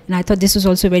 And I thought this was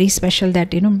also very special,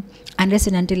 that, unless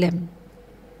and until a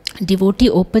devotee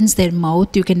opens their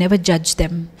mouth, you can never judge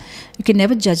them. You can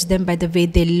never judge them by the way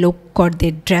they look, or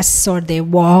they dress, or they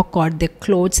walk, or the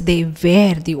clothes they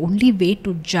wear. The only way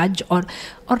to judge, or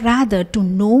rather to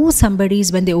know somebody,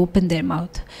 is when they open their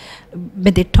mouth.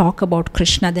 When they talk about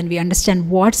Krishna, then we understand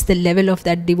what's the level of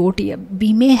that devotee.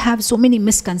 We may have so many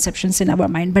misconceptions in our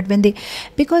mind, but when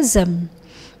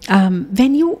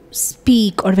you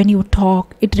speak or when you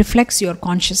talk, it reflects your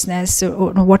consciousness,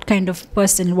 or what kind of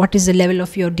person, what is the level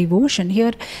of your devotion.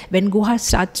 Here, when Guha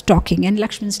starts talking and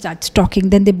Lakshman starts talking,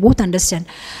 then they both understand,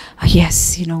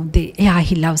 yes, he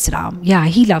loves Ram. Yeah,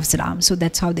 he loves Ram. So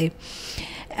that's how they...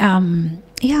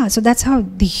 so that's how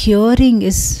the hearing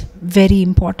is very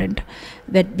important,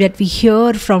 that we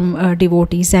hear from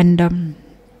devotees, and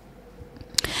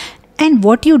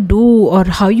what you do or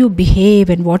how you behave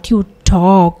and what you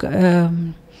talk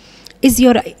is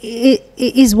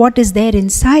what is there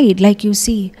inside. Like you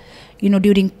see,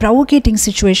 during provocating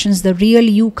situations, the real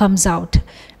you comes out.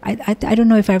 I don't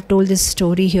know if I've told this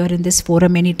story here in this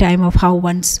forum any time, of how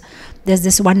once there's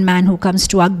this one man who comes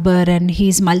to Akbar, and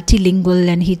he's multilingual,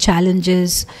 and he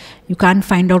challenges, you can't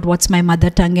find out what's my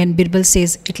mother tongue. And Birbal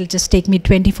says, it'll just take me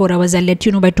 24 hours. I'll let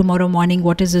you know by tomorrow morning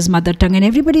what is his mother tongue. And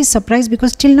everybody is surprised,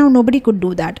 because till now nobody could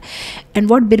do that. And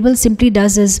what Birbal simply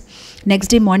does is, next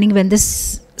day morning when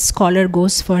this scholar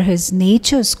goes for his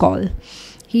nature's call,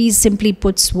 he simply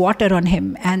puts water on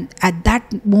him, and at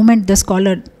that moment the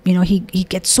scholar, he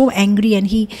gets so angry and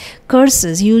he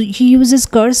curses. He uses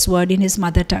curse word in his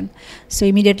mother tongue. So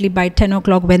immediately by 10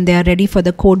 o'clock when they are ready for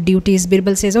the court duties,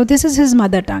 Birbal says, oh, this is his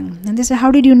mother tongue. And they say,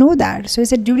 how did you know that? So he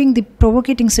said, during the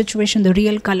provocating situation, the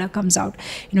real color comes out.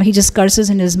 He just curses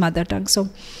in his mother tongue. So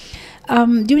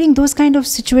during those kind of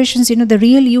situations, the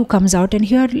real you comes out. And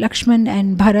here Lakshman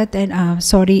and Bharat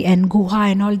and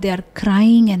Guha and all, they are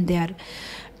crying, and they are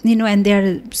and they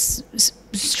are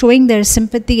showing their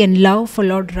sympathy and love for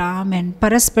Lord Ram, and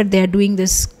Paraspar they are doing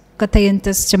this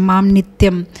Kathayantas Chamam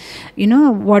Nityam.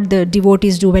 What the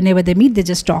devotees do whenever they meet, they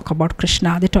just talk about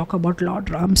Krishna, they talk about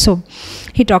Lord Ram. So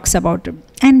he talks about him.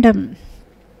 And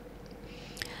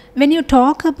when you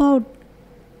talk about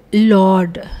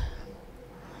Lord,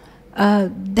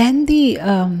 then the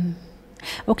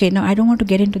okay, now I don't want to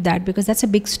get into that, because that's a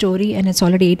big story and it's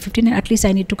already 8:15, and at least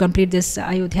I need to complete this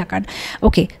Ayodhya Kand.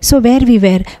 Okay, so where we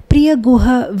were, Priya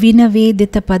Guha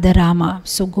Vinavedita Padarama.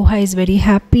 So Guha is very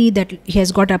happy that he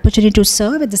has got opportunity to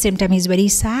serve. At the same time, he's very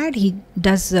sad. He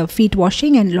does feet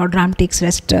washing, and Lord Ram takes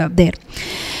rest there.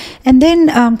 And then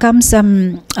comes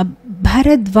Bharadvaj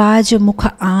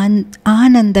Mukha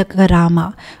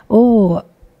Anandakarama. Oh,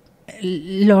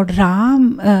 Lord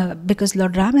Ram, because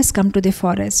Lord Ram has come to the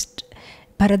forest,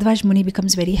 Bharadvaj Muni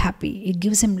becomes very happy. It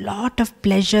gives him lot of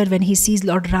pleasure when he sees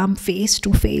Lord Ram face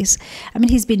to face. I mean,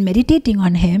 he's been meditating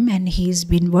on him and he's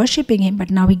been worshipping him, but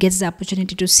now he gets the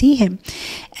opportunity to see him.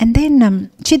 And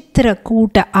then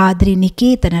Chitrakuta Adri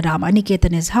Niketana Rama.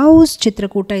 Niketana is house,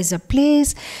 Chitrakuta is a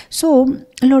place. So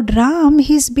Lord Ram,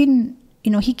 he's been,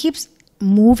 he keeps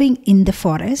moving in the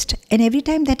forest, and every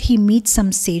time that he meets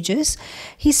some sages,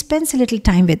 he spends a little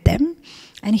time with them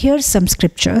and hears some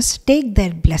scriptures, take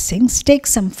their blessings, take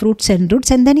some fruits and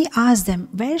roots, and then he asks them,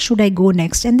 where should I go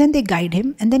next? And then they guide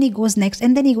him, and then he goes next,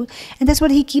 and then he goes, and that's what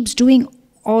he keeps doing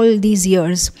all these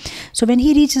years. So when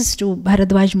he reaches to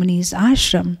Bharadvaj Muni's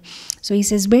ashram, so he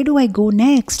says, where do I go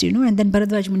next? And then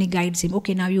Bharadvaj Muni guides him.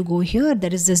 Okay, now you go here.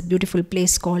 There is this beautiful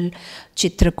place called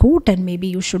Chitrakoot, and maybe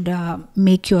you should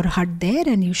make your hut there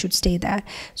and you should stay there.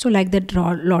 So like that,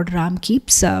 Lord Ram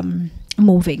keeps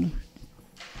moving.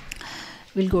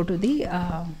 We'll go to the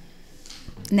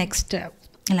next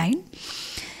line.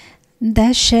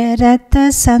 Dasharata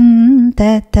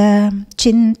Santata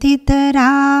Chintita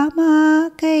Rama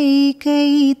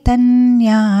Kai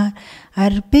Tanya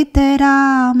Arpita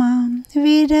Rama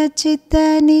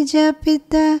Virachita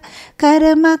Nijapita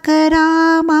Karma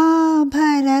Karama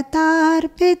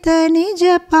Bharatarpita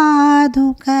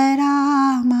Nijapadu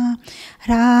Rama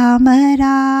Rama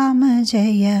Rama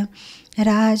Jaya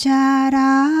Raja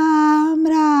Ram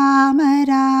Rama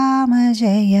Rama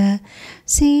Jaya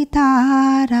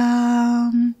Sita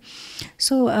Ram.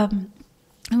 So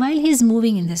while he's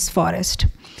moving in this forest,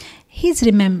 he's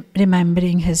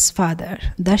remembering his father,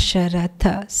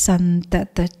 Dasharatha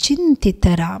Santata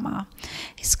Chintita Rama.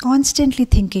 He's constantly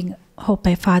thinking, hope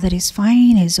my father is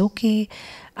fine, he's okay,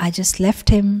 I just left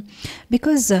him.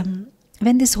 Because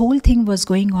when this whole thing was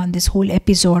going on, this whole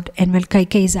episode, and when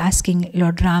Kaikeyi is asking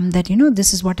Lord Ram that,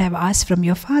 this is what I've asked from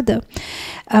your father,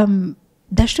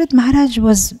 Dashrath Maharaj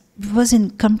was in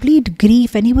complete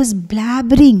grief, and he was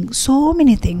blabbering so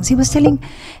many things. He was telling,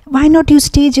 why not you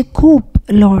stage a coup,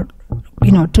 Lord,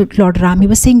 to Lord Ram. He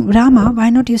was saying, Rama, why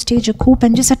not you stage a coup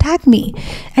and just attack me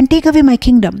and take away my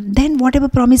kingdom? Then whatever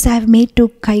promise I have made to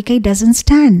Kaikeyi doesn't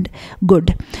stand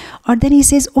good. Or then he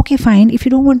says, okay, fine, if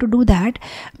you don't want to do that,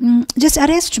 just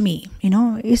arrest me.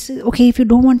 It's okay, if you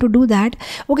don't want to do that,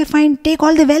 okay, fine, take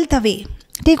all the wealth away.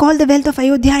 Take all the wealth of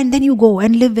Ayodhya and then you go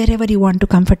and live wherever you want to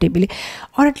comfortably.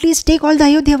 Or at least take all the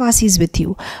Ayodhya Vasis with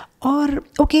you. Or,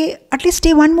 okay, at least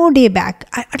stay one more day back.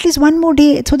 At least one more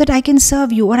day so that I can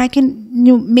serve you, or I can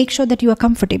make sure that you are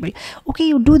comfortable. Okay,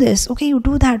 you do this. Okay, you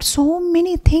do that. So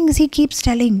many things he keeps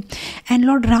telling. And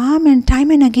Lord Ram, and time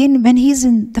and again when he's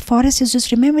in the forest, he's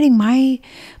just remembering my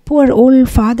poor old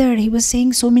father. He was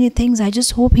saying so many things. I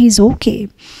just hope he's okay.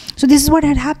 So this is what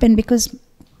had happened, because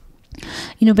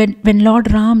when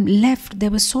Lord Ram left, there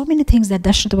were so many things that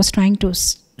Dashratha was trying to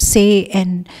say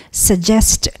and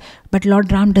suggest, but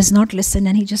Lord Ram does not listen,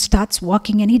 and he just starts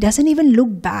walking, and he doesn't even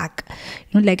look back.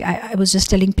 Like I was just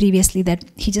telling previously that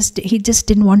he just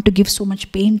didn't want to give so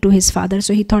much pain to his father,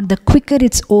 so he thought the quicker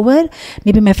it's over,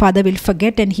 maybe my father will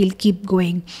forget and he'll keep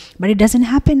going. But it doesn't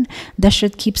happen.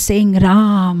 Dashrath keeps saying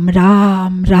Ram,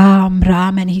 Ram, Ram,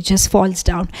 Ram, and he just falls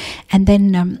down. And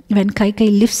then when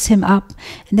Kaikeyi lifts him up,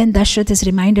 and then Dashrath is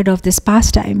reminded of this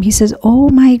pastime, he says, oh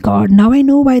my God, now I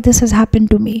know why this has happened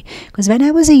to me. Because when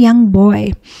I was a young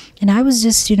boy, and I was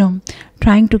just,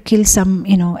 trying to kill some,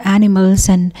 animals,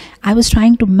 and I was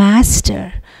trying to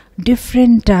master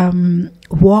different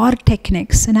war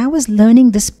techniques. And I was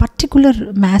learning this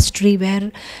particular mastery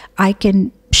where I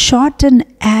can shot an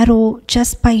arrow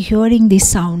just by hearing the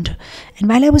sound. And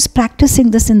while I was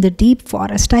practicing this in the deep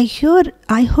forest, I heard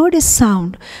a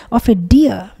sound of a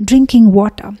deer drinking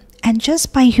water. And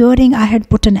just by hearing, I had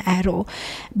put an arrow.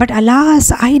 But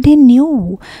alas, I didn't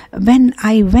know. When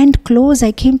I went close,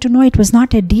 I came to know it was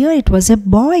not a deer, it was a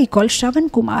boy called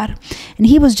Shravan Kumar. And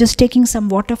he was just taking some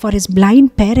water for his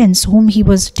blind parents, whom he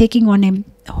was taking on a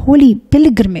holy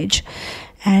pilgrimage.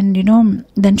 And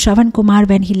then Shravan Kumar,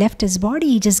 when he left his body,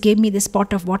 he just gave me this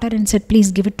pot of water and said,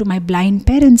 please give it to my blind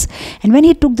parents. And when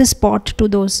he took this pot to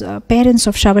those parents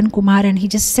of Shravan Kumar, and he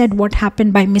just said what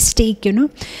happened by mistake,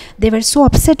 they were so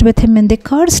upset with him and they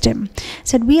cursed him.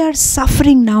 Said, we are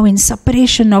suffering now in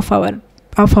separation of our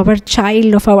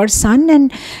child, of our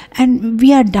son, and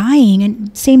we are dying,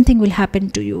 and same thing will happen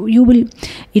to you. You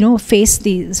will face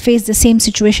the same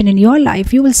situation in your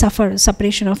life. You will suffer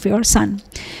separation of your son.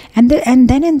 And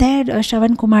then and there,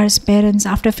 Shravan Kumar's parents,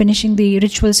 after finishing the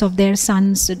rituals of their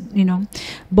son's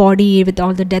body with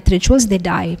all the death rituals, they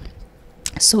die.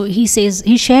 So he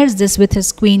shares this with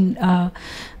his queen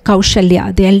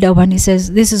Kaushalya, the elder one. He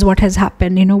says, this is what has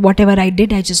happened, whatever I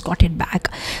did, I just got it back.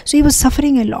 So he was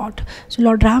suffering a lot. So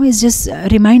Lord Ram is just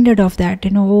reminded of that,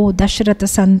 oh Dasharatha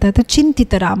Santata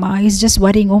Chintita Rama. He's just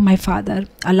worrying, oh my father,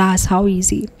 alas, how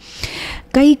easy.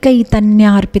 Kaikeyi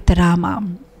Tanyarpita Rama.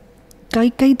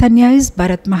 Kaikeyi Tanya is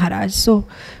Bharat Maharaj. So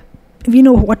we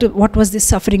know what was this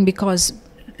suffering, because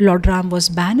Lord Ram was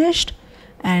banished,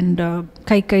 and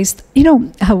Kaikeyi's,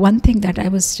 one thing that I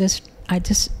was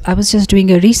just doing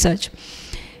a research.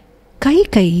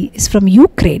 Kaikeyi is from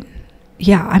Ukraine.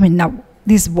 Yeah, now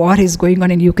this war is going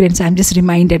on in Ukraine, so I'm just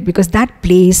reminded, because that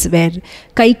place where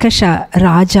Kaikasha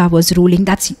Raja was ruling,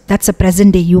 that's a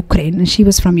present day Ukraine, and she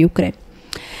was from Ukraine.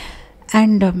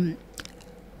 And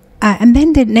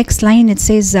then the next line, it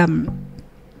says,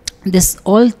 this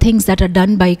all things that are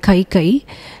done by Kaikeyi,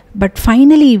 but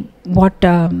finally what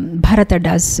Bharata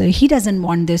does, he doesn't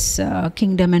want this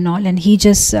kingdom and all, and he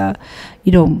just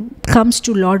comes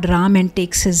to Lord Ram and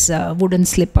takes his wooden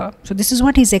slipper. So this is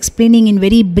what he's explaining in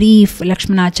very brief,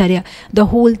 Lakshmanacharya, the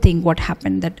whole thing, what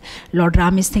happened, that Lord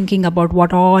Ram is thinking about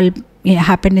what all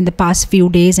happened in the past few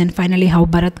days, and finally how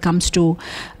Bharat comes to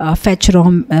fetch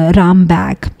Ram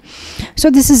back. So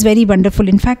this is very wonderful.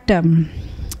 In fact,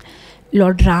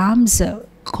 Lord Ram's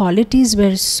qualities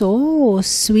were so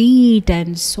sweet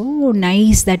and so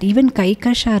nice that even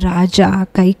Kaikasha Raja,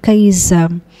 Kaikai's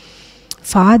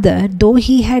father, though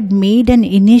he had made an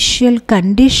initial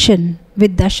condition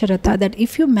with Dasharatha that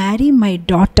if you marry my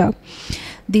daughter,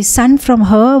 the son from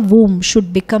her womb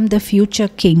should become the future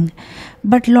king.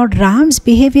 But Lord Ram's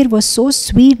behavior was so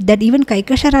sweet that even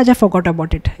Kaikasha Raja forgot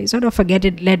about it. He sort of forget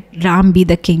it, let Ram be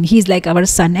the king. He's like our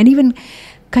son. And even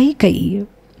Kaikai,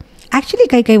 actually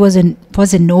Kaikai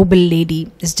was a noble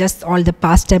lady. It's just all the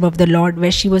pastime of the Lord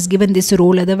where she was given this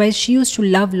role. Otherwise she used to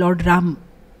love Lord Ram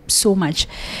so much.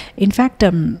 In fact,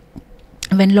 when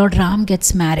Lord Ram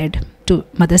gets married to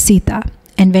Mother Sita,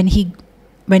 and when he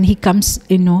comes,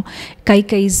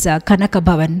 Kaikai's Kanaka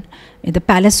Bhavan, the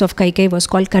palace of Kaikai was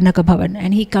called Kanaka Bhavan,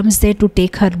 and he comes there to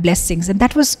take her blessings. And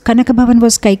that was, Kanaka Bhavan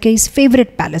was Kaikai's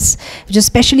favorite palace, which was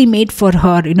specially made for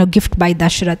her, gift by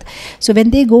Dasharath. So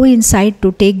when they go inside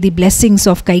to take the blessings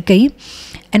of Kaikai,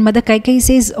 and Mother Kaikai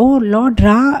says, oh Lord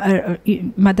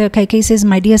Mother Kaikai says,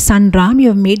 my dear son Ram, you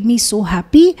have made me so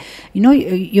happy.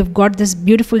 You've got this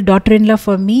beautiful daughter-in-law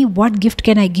for me. What gift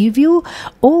can I give you?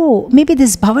 Oh, maybe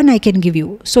this bhavan I can give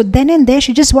you. So then and there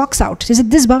she just walks out. She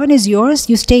said, this bhavan is yours.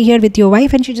 You stay here with your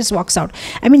wife, and she just walks out.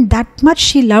 I mean, that much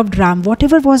she loved Ram.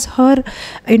 Whatever was her,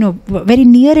 very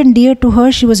near and dear to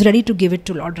her, she was ready to give it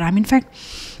to Lord Ram. In fact,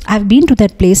 I've been to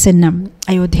that place in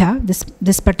Ayodhya,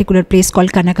 this particular place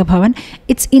called Kanaka Bhavan.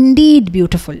 It's indeed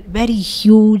beautiful, very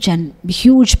huge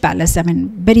palace. I mean,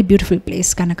 very beautiful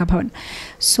place, Kanaka Bhavan.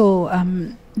 So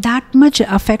that much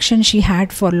affection she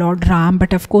had for Lord Ram.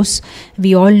 But of course,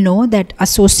 we all know that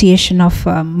association of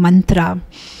mantra,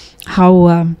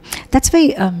 how that's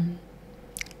why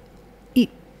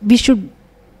we should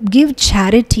give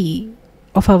charity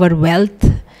of our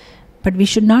wealth, but we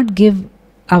should not give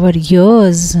our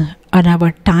years and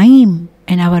our time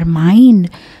and our mind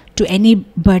to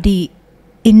anybody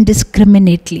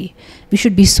indiscriminately. We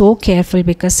should be so careful,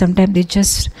 because sometimes they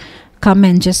just come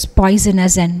and just poison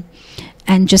us, and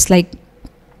just like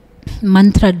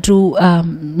mantra drove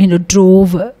Rama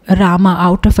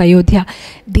out of Ayodhya,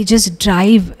 they just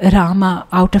drive Rama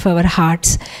out of our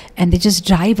hearts, and they just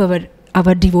drive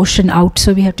our devotion out.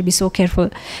 So we have to be so careful.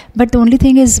 But the only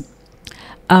thing is,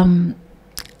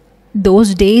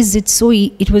 those days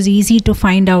it was easy to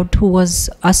find out who was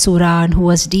Asura and who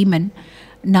was demon.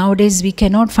 Nowadays we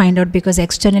cannot find out, because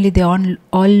externally they all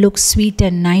look sweet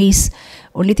and nice.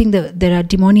 Only thing, there are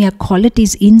demoniac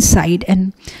qualities inside,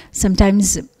 and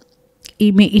sometimes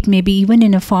it may be even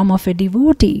in a form of a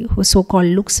devotee who so-called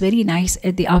looks very nice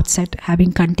at the outset,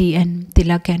 having kanti and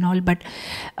tilak and all, but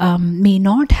may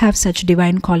not have such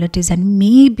divine qualities, and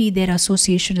maybe their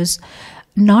association is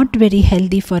not very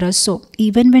healthy for us. So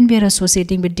even when we are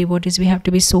associating with devotees, we have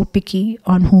to be so picky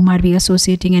on whom are we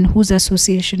associating, and whose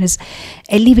association is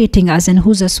elevating us, and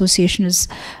whose association is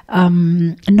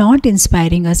not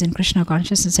inspiring us in Krishna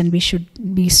consciousness, and we should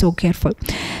be so careful.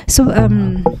 So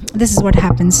this is what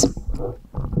happens.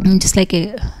 Just like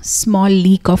a small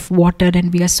leak of water,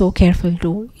 and we are so careful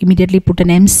to immediately put an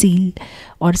M seal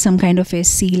or some kind of a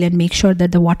seal and make sure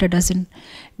that the water doesn't.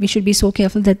 We should be so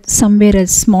careful that somewhere a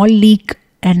small leak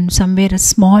and somewhere a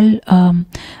small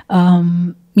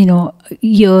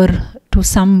ear to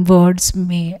some words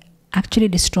may actually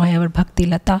destroy our bhakti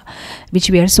lata, which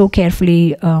we are so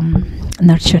carefully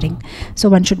nurturing. So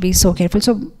one should be so careful.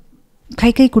 So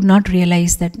Kaikai could not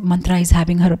realize that mantra is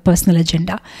having her personal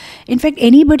agenda. In fact,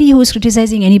 anybody who is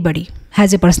criticizing anybody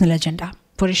has a personal agenda,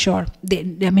 for sure.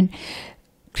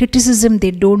 Criticism,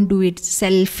 they don't do it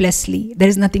selflessly. There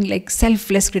is nothing like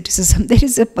selfless criticism. There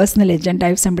is a personal agenda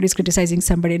if somebody is criticizing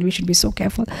somebody, and we should be so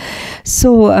careful.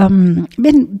 So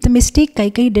when the mistake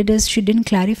Kaikai did is she didn't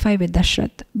clarify with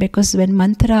Dashrath, because when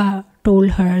mantra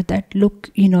told her that, look,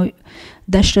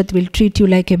 Dashrath will treat you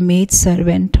like a maid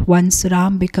servant once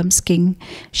Ram becomes king,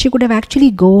 she could have actually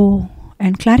go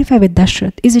and clarify with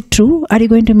Dashrath, is it true? Are you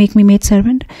going to make me maid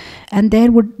servant? And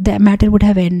the matter would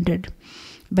have ended.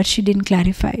 But she didn't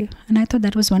clarify. And I thought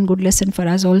that was one good lesson for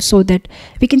us also, that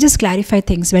we can just clarify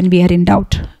things when we are in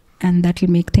doubt, and that will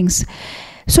make things.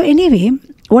 So anyway,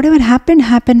 whatever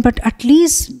happened, but at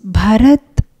least Bharat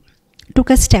took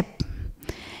a step,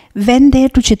 went there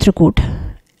to Chitrakoot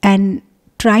and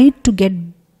tried to get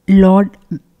Lord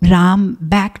Ram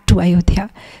back to Ayodhya.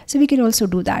 So we can also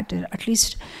do that, at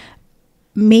least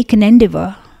make an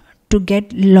endeavor to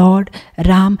get Lord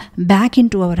Ram back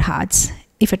into our hearts.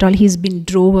 If at all he's been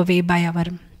drove away by our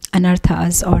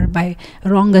anarthas or by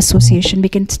wrong association, we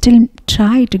can still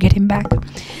try to get him back.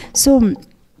 So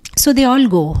they all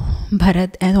go,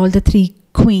 Bharat and all the three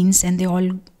queens, and they all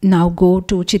now go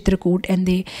to Chitrakoot, and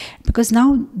because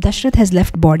now Dashrath has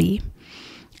left body,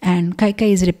 And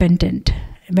Kaikeyi is repentant.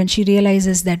 When she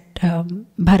realizes that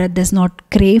Bharat does not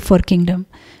crave for kingdom,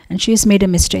 and she has made a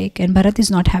mistake, and Bharat is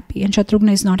not happy, and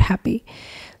Shatrughna is not happy.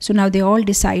 So now they all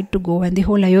decide to go, and the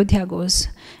whole Ayodhya goes,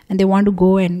 and they want to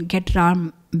go and get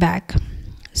Ram back.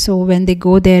 So when they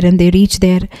go there and they reach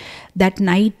there, that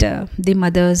night the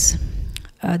mothers,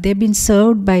 they've been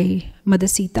served by Mother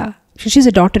Sita. So she's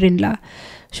a daughter-in-law.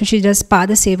 So she does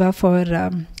Pada Seva for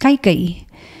Kaikeyi.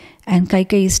 And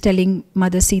Kaikeyi is telling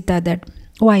Mother Sita that,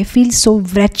 oh, I feel so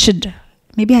wretched.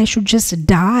 Maybe I should just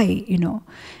die, And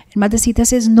Mother Sita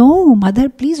says, no, Mother,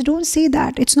 please don't say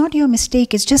that. It's not your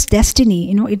mistake. It's just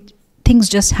destiny. Things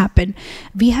just happen.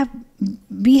 We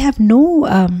have no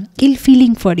ill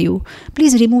feeling for you.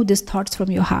 Please remove these thoughts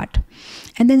from your heart.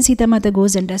 And then Sita Mata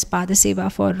goes and does Pada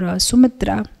Seva for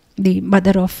Sumitra, the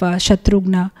mother of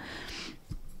Shatrughna,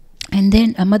 and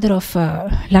then a mother of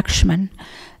Lakshman.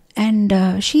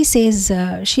 And she says,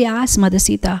 she asks Mother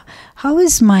Sita, how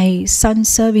is my son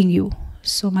serving you?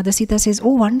 So Mother Sita says,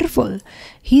 oh, wonderful.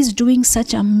 He's doing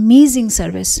such amazing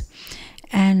service.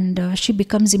 And she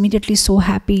becomes immediately so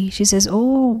happy. She says,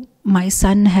 oh, my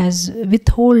son has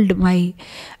withheld my,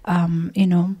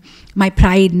 my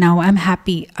pride now. I'm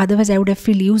happy. Otherwise, I would have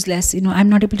feel useless. I'm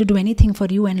not able to do anything for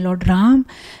you and Lord Ram.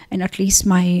 And at least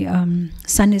my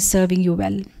son is serving you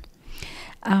well.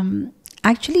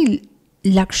 Actually,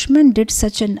 Lakshman did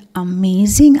such an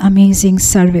amazing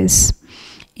service.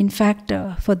 In fact,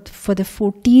 for the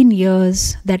 14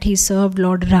 years that he served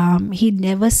Lord Ram, he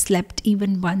never slept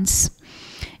even once.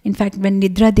 In fact, when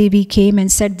Nidra Devi came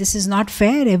and said, this is not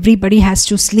fair, everybody has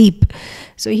to sleep.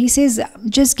 So he says,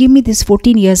 just give me this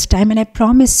 14 years time and I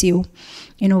promise you,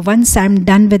 once I'm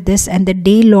done with this and the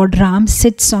day Lord Ram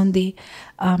sits on the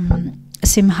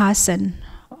Simhasan,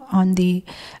 on the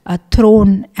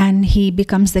throne, and he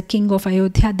becomes the king of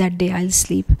Ayodhya, that day I'll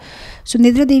sleep. So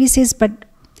Nidra Devi says, but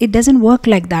it doesn't work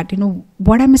like that.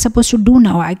 What am I supposed to do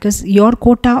now? Because your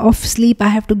quota of sleep I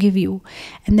have to give you.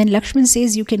 And then Lakshman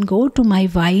says, you can go to my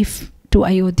wife to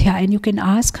Ayodhya and you can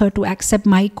ask her to accept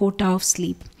my quota of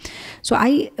sleep. So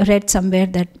I read somewhere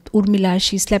that Urmila,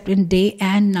 she slept in day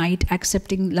and night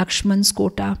accepting Lakshman's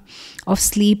quota of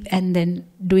sleep and then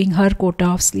doing her quota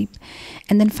of sleep.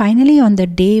 And then finally on the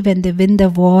day when they win the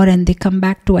war and they come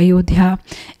back to Ayodhya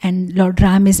and Lord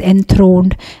Ram is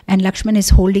enthroned and Lakshman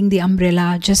is holding the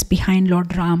umbrella just behind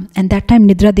Lord Ram. And that time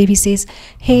Nidra Devi says,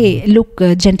 hey, look,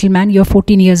 gentleman, your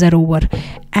 14 years are over.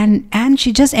 And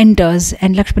she just enters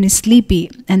and Lakshman is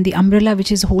sleepy and the umbrella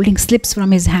which is holding slips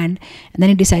from his hand. And then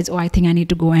he decides, oh, I think I need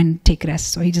to go and take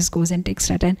rest. So he just goes and takes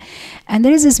rest. And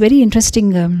there is this very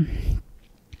interesting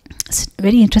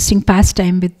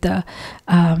pastime with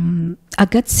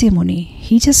Agastya Muni.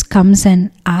 He just comes and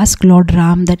asks Lord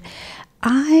Ram that,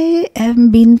 I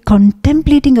have been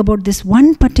contemplating about this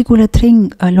one particular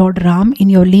thing, Lord Ram, in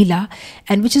your Leela,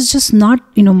 and which is just not,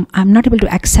 I'm not able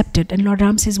to accept it. And Lord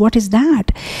Ram says, what is that?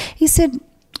 He said,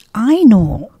 I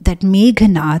know that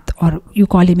Meghanath, or you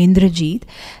call him Indrajit,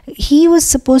 he was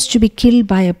supposed to be killed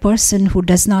by a person who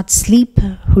does not sleep,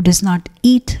 who does not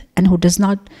eat, and who does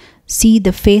not see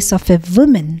the face of a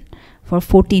woman for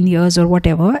 14 years or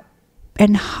whatever.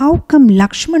 And how come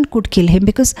Lakshman could kill him?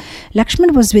 Because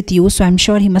Lakshman was with you, so I'm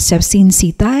sure he must have seen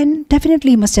Sita and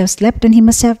definitely he must have slept and he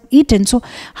must have eaten. So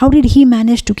how did he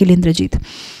manage to kill Indrajit?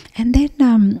 And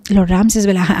then Lord Ram says,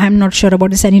 well, I'm not sure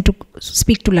about this. I need to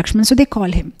speak to Lakshman. So they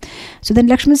call him. So then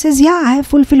Lakshman says, yeah, I have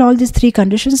fulfilled all these 3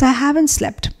 conditions. I haven't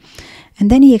slept. And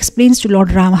then he explains to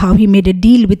Lord Ram how he made a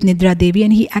deal with Nidra Devi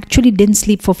and he actually didn't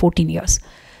sleep for 14 years.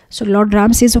 So Lord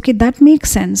Ram says, okay, that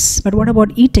makes sense. But what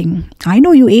about eating? I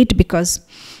know you ate because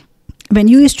when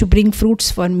you used to bring fruits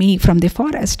for me from the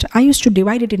forest, I used to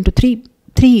divide it into three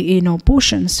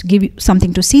portions, give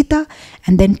something to Sita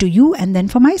and then to you and then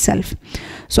for myself.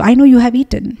 So I know you have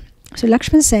eaten. So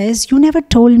Lakshman says, you never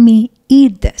told me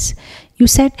eat this. You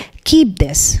said keep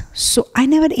this. So I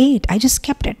never ate. I just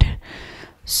kept it.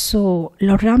 So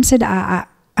Lord Ram said,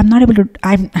 I'm not able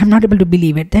to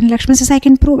believe it. Then Lakshman says, I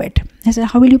can prove it. I said,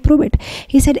 how will you prove it?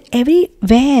 He said,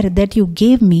 everywhere that you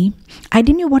gave me, I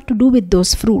didn't know what to do with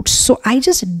those fruits. So I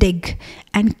just dig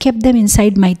and kept them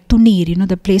inside my tunir,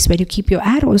 the place where you keep your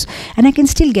arrows, and I can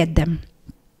still get them.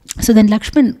 So then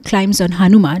Lakshman climbs on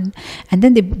Hanuman and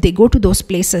then they go to those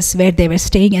places where they were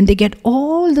staying and they get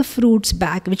all the fruits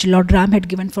back which Lord Ram had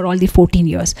given for all the 14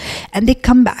 years. And they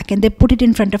come back and they put it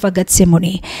in front of Agastya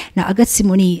Muni. Now Agastya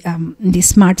Muni, the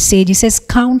smart sage, he says,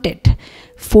 count it.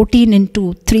 14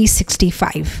 into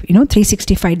 365,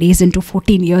 365 days into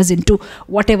 14 years into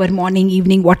whatever morning,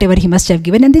 evening, whatever he must have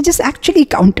given. And they just actually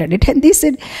counted it. And they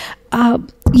said,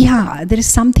 there is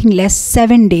something less,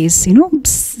 7 days,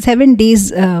 7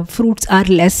 days fruits are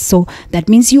less. So that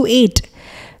means you ate.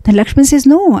 Then Lakshman says,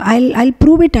 no, I'll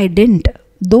prove it, I didn't.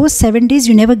 Those 7 days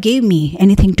you never gave me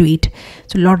anything to eat.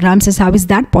 So Lord Ram says, how is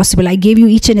that possible? I gave you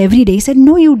each and every day. He said,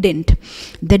 no, you didn't.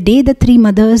 The day the 3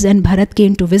 mothers and Bharat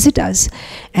came to visit us,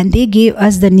 and they gave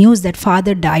us the news that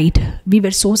father died, we were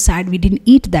so sad we didn't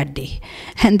eat that day.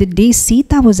 And the day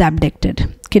Sita was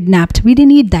abducted, kidnapped, we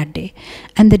didn't eat that day.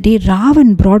 And the day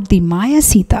Ravan brought the Maya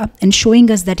Sita and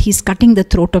showing us that he's cutting the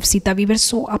throat of Sita, we were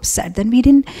so upset. Then we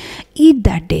didn't eat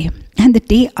that day. And the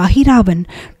day Ahiravan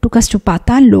took us to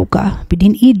Patal Loka, we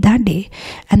didn't eat that day.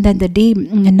 And then the day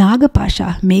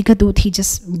Nagapasha, Meghadoot, he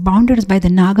just bounded us by the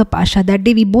Nagapasha, that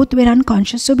day we both were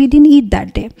unconscious, so we didn't eat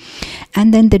that day.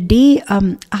 And then the day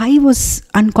I was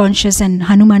unconscious and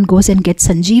Hanuman goes and gets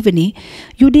Sanjeevani,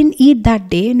 you didn't eat that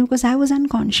day because I was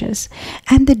unconscious.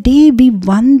 And the day we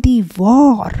won the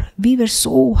war, we were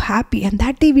so happy, and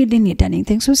that day we didn't eat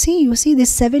anything. So you see these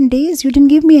 7 days you didn't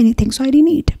give me anything, so I didn't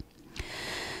eat.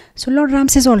 So Lord Ram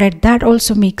says, all right, that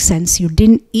also makes sense. You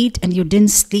didn't eat and you didn't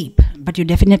sleep, but you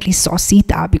definitely saw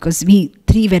Sita because we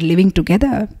 3 were living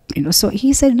together. So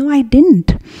he said, no, I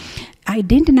didn't,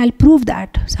 and I'll prove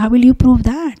that. So how will you prove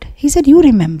that? He said, you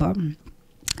remember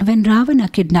when Ravana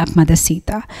kidnapped Mother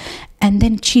Sita, and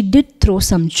then she did throw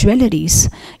some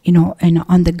jewelries,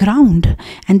 on the ground,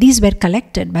 and these were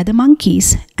collected by the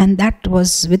monkeys, and that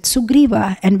was with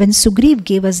Sugriva. And when Sugriv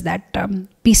gave us that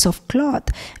piece of cloth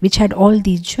which had all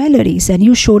these jewelries, and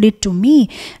you showed it to me,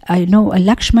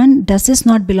 Lakshman, does this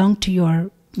not belong to your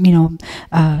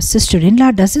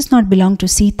sister-in-law? Does this not belong to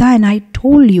Sita? And I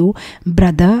told you,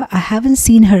 brother, I haven't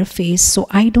seen her face, so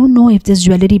I don't know if this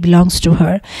jewelry belongs to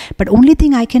her. But only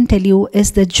thing I can tell you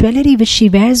is the jewelry which she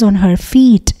wears on her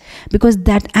feet, because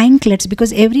that anklets,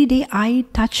 because every day I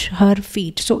touch her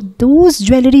feet. So those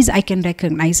jewelries I can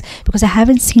recognize because I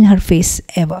haven't seen her face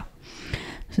ever.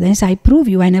 So then I prove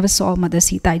you, I never saw Mother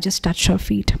Sita, I just touched her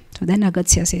feet. So then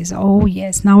Agastya says, oh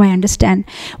yes, now I understand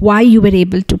why you were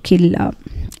able to kill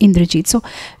Indrajit. So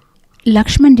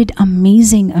Lakshman did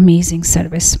amazing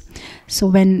service. So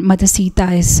when Mother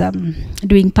Sita is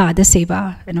doing Pada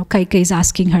Seva, Kaikeyi is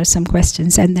asking her some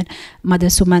questions, and then Mother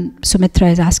Sumitra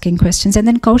is asking questions, and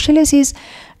then Kaushalya says,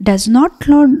 does not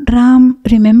Lord Ram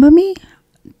remember me?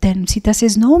 Then Sita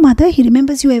says, no, mother, he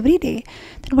remembers you every day.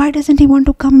 Then why doesn't he want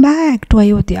to come back to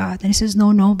Ayodhya? Then he says,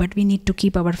 no, but we need to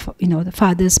keep our, the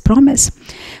father's promise.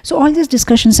 So all these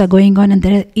discussions are going on, and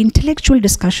there are intellectual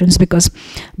discussions because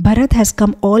Bharat has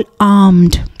come all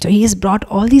armed. So he has brought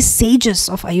all these sages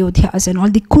of Ayodhyas and all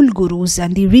the Kul Gurus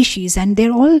and the Rishis, and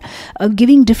they're all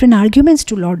giving different arguments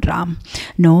to Lord Ram.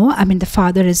 No, the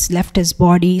father has left his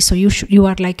body, so you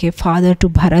are like a father to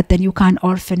Bharat, and you can't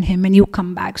orphan him, and you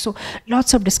come back. So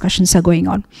lots of discussions are going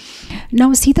on.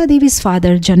 Now Sita Devi's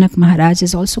father, Janak Maharaj,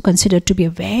 is also considered to be a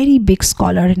very big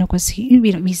scholar, because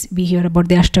we hear about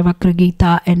the Ashtavakra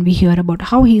Gita, and we hear about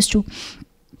how he used to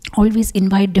always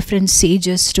invite different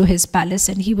sages to his palace,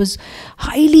 and he was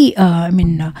highly,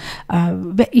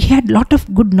 he had a lot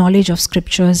of good knowledge of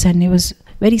scriptures, and he was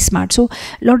very smart. So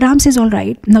Lord Ram says, all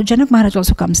right. Now Janak Maharaj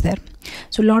also comes there.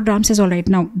 So Lord Ram says, all right,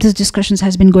 now this discussion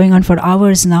has been going on for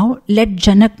hours now. Let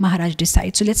Janak Maharaj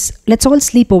decide. So let's all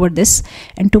sleep over this,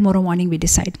 and tomorrow morning we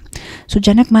decide. So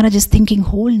Janak Maharaj is thinking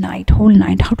whole night,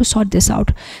 how to sort this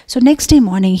out. So next day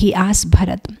morning he asked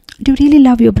Bharat, do you really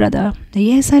love your brother?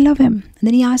 Yes, I love him. And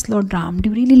then he asked Lord Ram,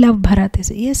 do you really love Bharat? He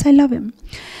said, yes, I love him.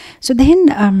 So then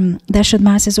Dasharatha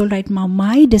Maharaj says, all right, now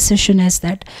my decision is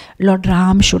that Lord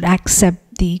Ram should accept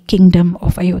the kingdom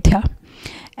of Ayodhya.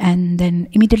 And then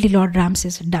immediately Lord Ram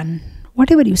says, done.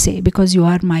 Whatever you say, because you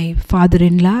are my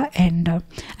father-in-law, and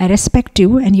I respect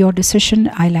you, and your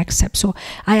decision I'll accept. So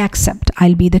I accept.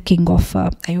 I'll be the king of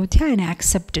Ayodhya, and I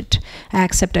accept it. I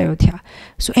accept Ayodhya.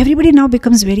 So everybody now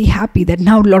becomes very happy that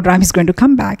now Lord Ram is going to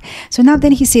come back. So now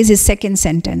then he says his second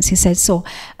sentence. He says, so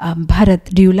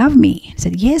Bharat, do you love me? He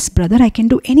said, yes, brother, I can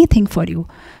do anything for you.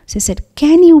 So he said,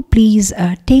 can you please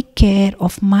take care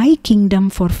of my kingdom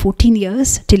for 14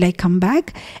 years till I come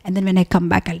back, and then when I come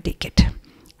back I'll take it.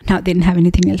 Now they didn't have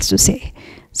anything else to say.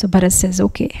 So Bharat says,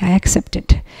 okay, I accept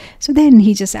it. So then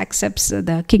he just accepts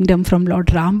the kingdom from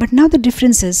Lord Ram. But now the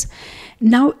difference is,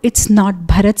 now it's not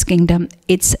Bharat's kingdom,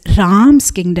 it's Ram's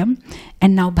kingdom.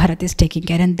 And now Bharat is taking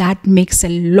care, and that makes a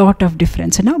lot of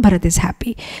difference. So now Bharat is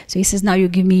happy. So he says, now you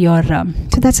give me your,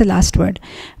 so that's the last word.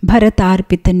 Bharatar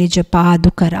pita nija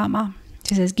paduka Rama.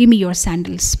 He says, give me your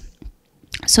sandals,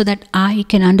 so that I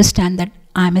can understand that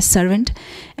I'm a servant,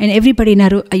 and everybody in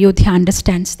Ayodhya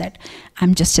understands that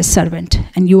I'm just a servant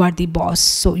and you are the boss.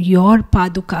 So your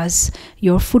padukas,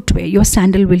 your footwear, your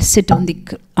sandal will sit on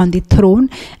the throne,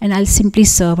 and I'll simply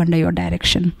serve under your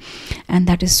direction. And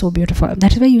that is so beautiful.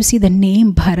 That is why you see the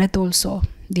name Bharat also.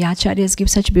 The acharyas give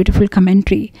such beautiful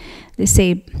commentary. They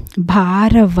say,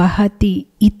 Bhara Vahati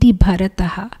iti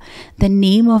Bharataha. The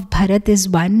name of Bharat is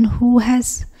one who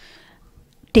has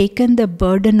taken the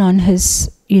burden on his,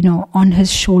 on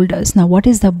his shoulders. Now, what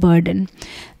is the burden?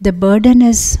 The burden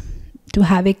is to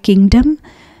have a kingdom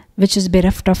which is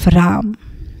bereft of Ram.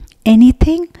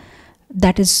 Anything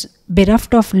that is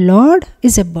bereft of Lord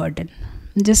is a burden.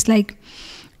 Just like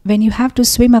when you have to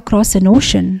swim across an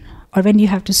ocean, or when you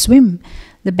have to swim,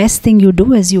 the best thing you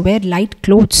do is you wear light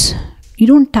clothes. You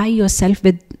don't tie yourself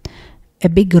with a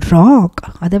big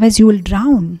rock, otherwise you will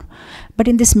drown. But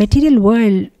in this material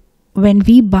world, when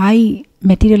we buy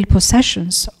material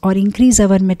possessions or increase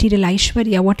our material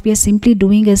aishwarya, what we are simply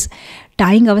doing is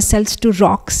tying ourselves to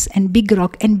rocks and big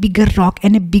rock and bigger rock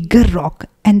and a bigger rock.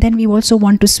 And then we also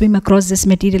want to swim across this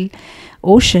material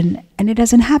ocean, and it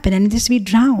doesn't happen, and this we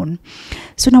drown.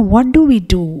 So now what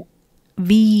do?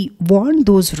 We want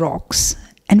those rocks,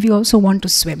 and we also want to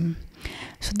swim.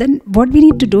 So then what we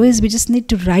need to do is we just need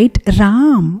to write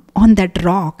Ram on that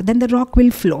rock. Then the rock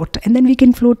will float, and then we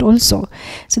can float also.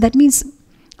 So that means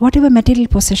whatever material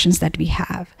possessions that we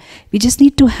have, we just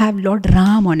need to have Lord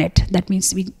Ram on it. That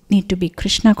means we need to be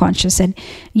Krishna conscious and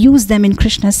use them in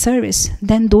Krishna's service.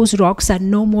 Then those rocks are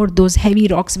no more those heavy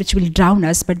rocks which will drown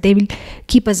us, but they will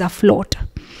keep us afloat.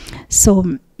 So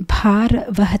Bhar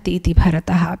Vahati iti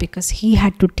Bharataha, because he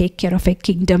had to take care of a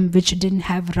kingdom which didn't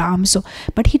have Ram. So,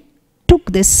 but he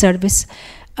took this service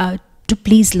to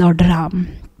please Lord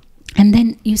Ram. And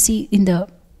then you see in the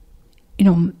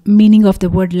meaning of the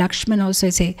word Lakshman also,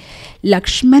 say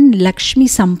Lakshman Lakshmi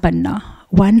Sampanna,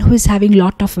 one who is having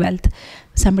lot of wealth.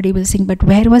 Somebody will sing, but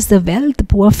where was the wealth? The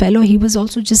poor fellow, he was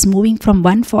also just moving from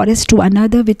one forest to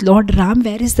another with Lord Ram.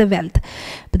 Where is the wealth?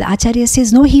 But the Acharya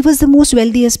says, no, he was the most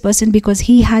wealthiest person because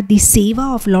he had the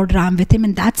seva of Lord Ram with him,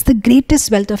 and that's the greatest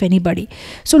wealth of anybody.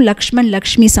 So Lakshman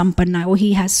Lakshmi Sampanna, oh,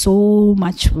 he has so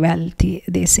much wealth,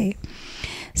 they say.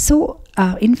 So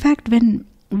in fact, when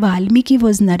Valmiki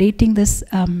was narrating this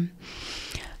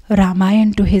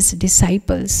Ramayan to his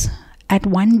disciples, at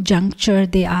one juncture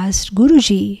they asked,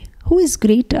 Guruji, who is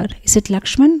greater? Is it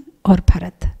Lakshman or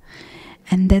Bharat?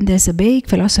 And then there's a big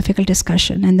philosophical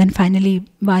discussion. And then finally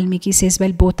Valmiki says,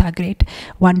 well, both are great.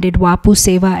 One did Vapu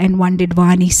Seva and one did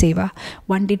Vani Seva.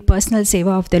 One did personal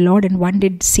Seva of the Lord and one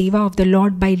did Seva of the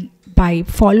Lord by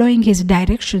following his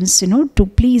directions, to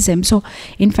please him. So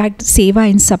in fact, Seva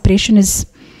in separation is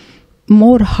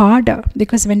more harder,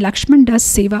 because when Lakshman does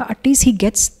Seva, at least he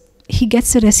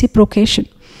gets a reciprocation.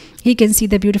 He can see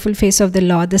the beautiful face of the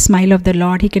Lord, the smile of the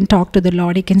Lord. He can talk to the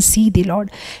Lord. He can see the Lord.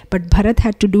 But Bharat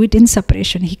had to do it in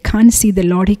separation. He can't see the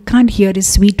Lord. He can't hear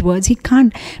his sweet words. He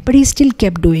can't. But he still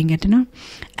kept doing it,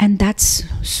 And that's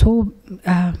so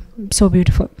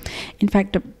beautiful. In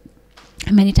fact,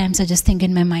 many times I just think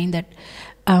in my mind that,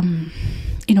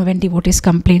 when devotees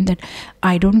complain that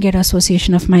I don't get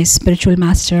association of my spiritual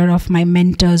master, of my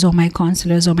mentors or my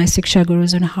counselors or my Siksha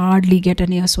Gurus, and hardly get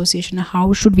any association,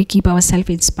 how should we keep ourselves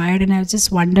inspired? And I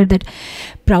just wondered that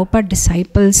Prabhupada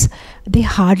disciples, they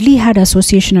hardly had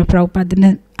association of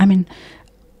Prabhupada.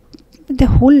 The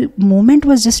whole moment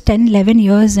was just 10-11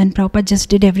 years, and Prabhupada just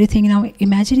did everything. Now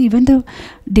imagine even the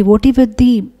devotee with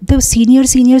the senior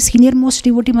most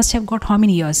devotee must have got how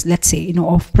many years, let's say,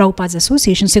 of Prabhupada's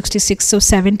association, 66, so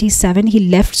 77 he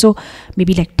left, so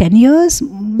maybe like 10 years,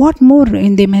 what more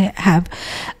they may have.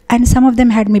 And some of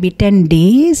them had maybe 10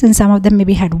 days, and some of them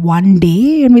maybe had 1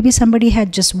 day, and maybe somebody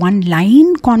had just one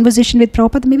line conversation with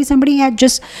Prabhupada, maybe somebody had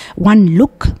just one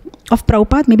look of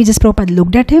Prabhupada, maybe just Prabhupada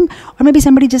looked at him, or maybe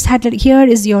somebody just had, here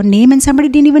is your name, and somebody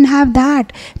didn't even have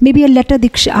that, maybe a letter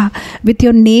diksha with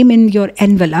your name in your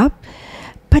envelope.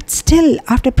 But still,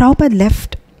 after Prabhupada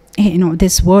left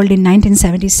this world in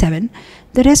 1977,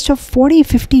 the rest of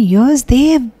 40-50 years, they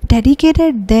have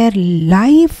dedicated their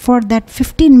life for that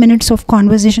 15 minutes of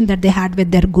conversation that they had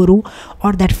with their guru,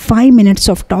 or that 5 minutes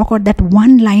of talk, or that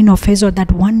one line of his, or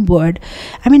that one word.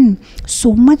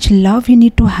 So much love you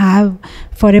need to have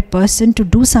for a person to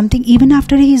do something even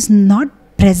after he is not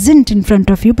present in front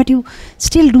of you, but you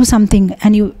still do something,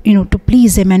 and you to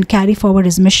please him and carry forward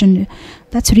his mission.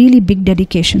 That's really big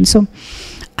dedication. So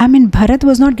Bharat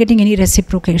was not getting any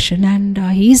reciprocation, and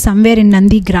he is somewhere in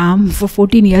Nandigram for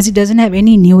 14 years. He doesn't have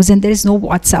any news, and there is no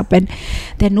WhatsApp, and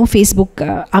there are no Facebook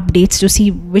updates to see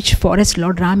which forest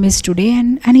Lord Ram is today,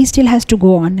 and he still has to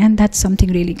go on, and that's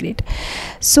something really great.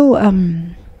 So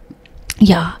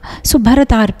Yeah, so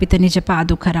Bharatarpita Nija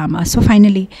Paduka Rama. So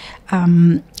finally,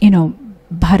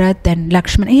 Bharat and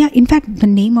Lakshmana. Yeah, in fact, the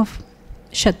name of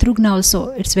Shatrughna also,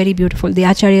 it's very beautiful. The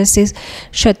Acharya says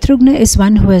Shatrughna is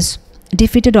one who has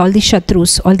defeated all the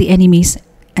Shatrus, all the enemies.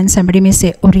 And somebody may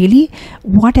say, oh really?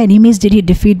 What enemies did he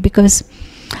defeat? Because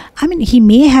he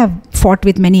may have fought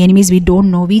with many enemies, we don't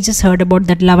know. We just heard about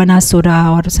that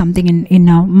Lavanasura or something in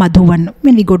Madhuvan.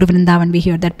 When we go to Vrindavan, we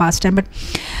hear that pastime. But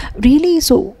really,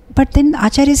 but then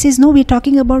Acharya says, no, we're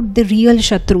talking about the real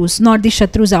Shatrus, not the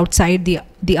Shatrus outside, the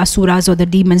Asuras or the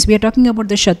demons. We are talking about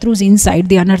the Shatrus inside,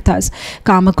 the Anarthas,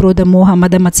 Kama, Krodha, Moha,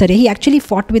 Mada, Matsarya. He actually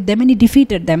fought with them and he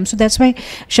defeated them. So that's why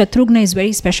Shatrughna is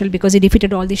very special, because he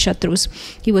defeated all the Shatrus.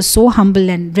 He was so humble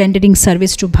and rendering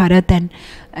service to Bharat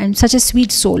and such a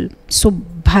sweet soul. So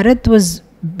Bharat was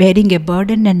bearing a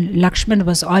burden and Lakshman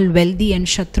was all wealthy, and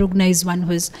Shatrughna is one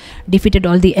who has defeated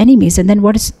all the enemies. And then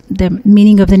what is the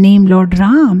meaning of the name Lord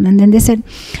Ram? And then they said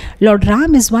Lord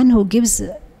Ram is one who gives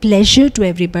pleasure to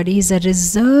everybody. He's a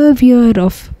reservoir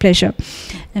of pleasure.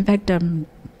 In fact,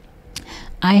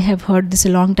 I have heard this a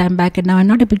long time back, and now I'm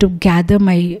not able to gather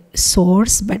my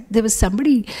source, but there was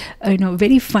somebody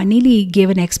very funnily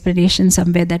gave an explanation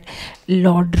somewhere that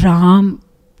Lord Ram,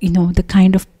 the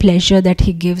kind of pleasure that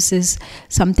he gives is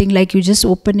something like you just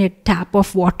open a tap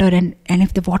of water and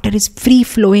if the water is free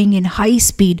flowing in high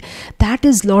speed, that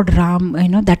is Lord Ram,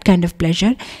 that kind of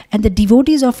pleasure. And the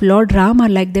devotees of Lord Ram are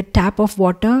like the tap of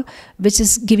water which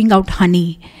is giving out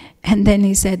honey. And then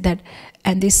he said that,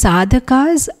 and the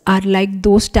sadhakas are like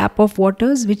those tap of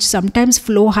waters which sometimes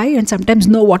flow high and sometimes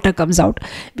no water comes out,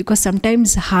 because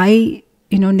sometimes high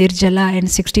Nirjala and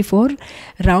 64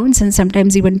 rounds, and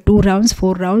sometimes even 2 rounds,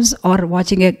 4 rounds, or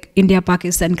watching a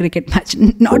India-Pakistan cricket match.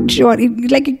 Not sure.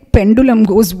 Like a pendulum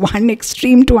goes one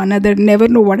extreme to another. Never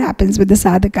know what happens with the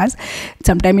sadhakas.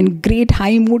 Sometimes in great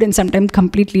high mood and sometimes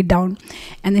completely down.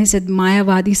 And then he said,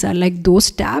 Mayavadis are like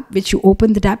those tap which you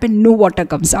open the tap and no water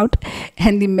comes out.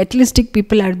 And the materialistic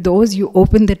people are those you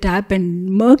open the tap and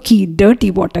murky, dirty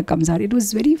water comes out. It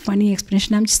was very funny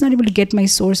explanation. I'm just not able to get my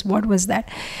source. What was that?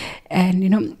 And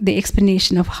the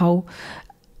explanation of how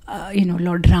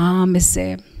Lord Ram is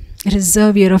a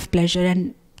reservoir of pleasure,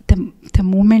 and the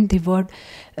moment the word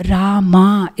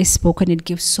Rama is spoken, it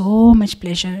gives so much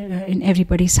pleasure in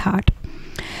everybody's heart.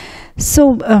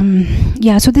 So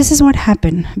so this is what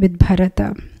happened with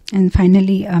Bharata. And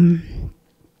finally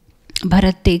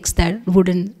Bharat takes that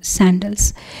wooden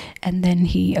sandals and then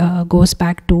he goes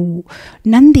back to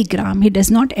Nandigram. He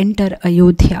does not enter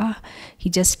Ayodhya. He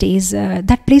just stays,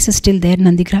 that place is still there,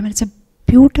 Nandigram, and it's a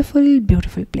beautiful,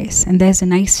 beautiful place. And there's a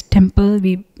nice temple.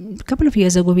 A couple of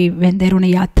years ago, we went there on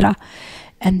a yatra.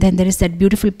 And then there is that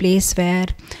beautiful place where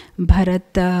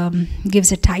Bharat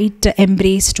gives a tight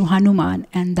embrace to Hanuman,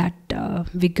 and that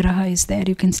Vigraha is there.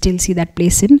 You can still see that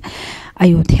place in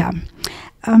Ayodhya.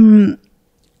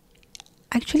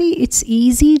 Actually, it's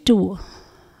easy to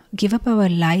give up our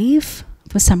life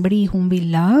for somebody whom we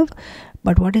love,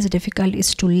 but what is difficult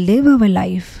is to live our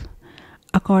life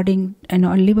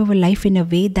live our life in a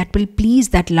way that will please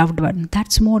that loved one.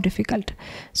 That's more difficult.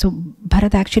 So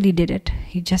Bharat actually did it.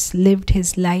 He just lived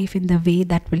his life in the way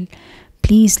that will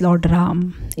please Lord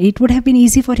Ram. It would have been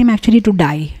easy for him actually to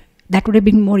die. That would have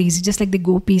been more easy, just like the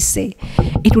gopis say.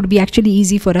 It would be actually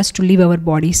easy for us to leave our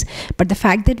bodies. But the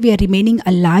fact that we are remaining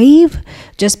alive,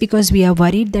 just because we are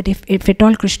worried that if at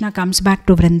all Krishna comes back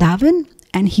to Vrindavan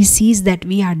and he sees that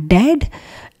we are dead,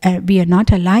 we are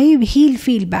not alive, he'll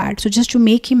feel bad. So just to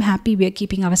make him happy, we are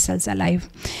keeping ourselves alive.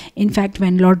 In fact,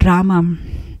 when Lord Rama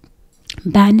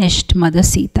banished Mother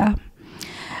Sita,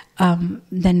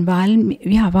 then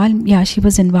she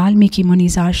was in Valmiki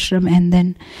Muni's ashram, and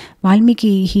then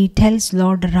Valmiki, he tells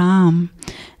Lord Ram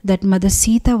that Mother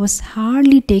Sita was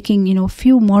hardly taking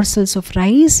few morsels of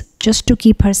rice just to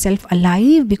keep herself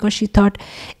alive, because she thought,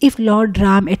 if Lord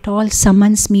Ram at all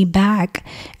summons me back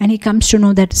and he comes to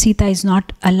know that Sita is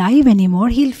not alive anymore,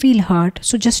 he'll feel hurt.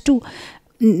 So just to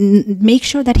make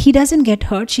sure that he doesn't get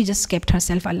hurt, she just kept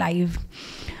herself alive.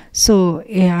 So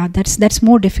yeah, that's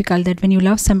more difficult, that when you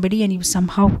love somebody and you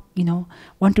somehow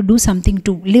want to do something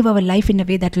to live our life in a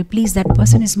way that will please that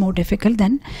person, is more difficult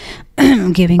than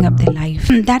giving up their life.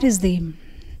 That is the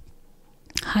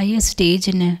highest stage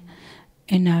in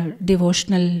a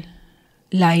devotional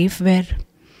life, where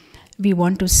we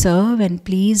want to serve and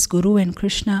please Guru and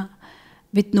Krishna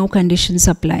with no conditions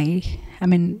apply. I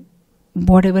mean,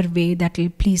 whatever way that will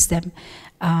please them,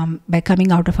 by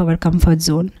coming out of our comfort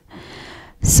zone.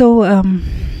 So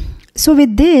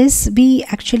with this, we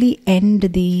actually end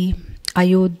the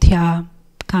Ayodhya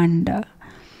Kanda.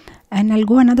 And I'll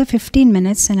go another 15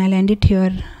 minutes and I'll end it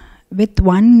here with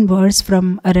one verse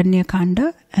from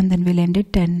Aranyakanda, and then we'll end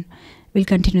it and we'll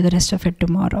continue the rest of it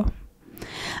tomorrow.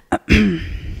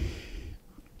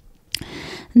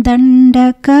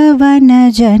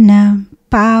 Dandakavana jana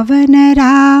pavana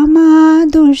Rama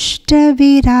dushta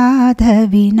viradha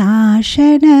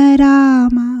vinashana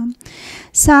Rama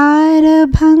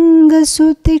Sarabhanga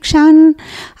sutikshan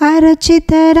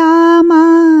arachita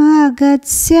Rama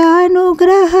agatsya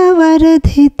anugraha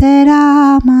vardhita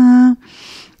Rama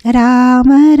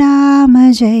Rama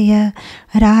Rama Jaya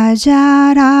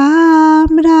Raja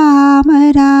Ram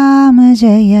Rama Rama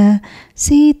Jaya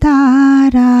Sita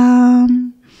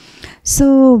Ram.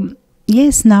 So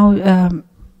yes, now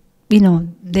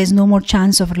there's no more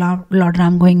chance of Lord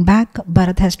Ram going back.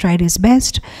 Bharat has tried his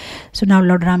best. So now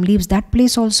Lord Ram leaves that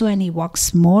place also and he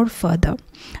walks more further.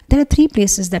 There are 3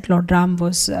 places that Lord Ram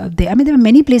was there. I mean, there were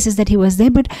many places that he was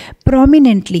there, but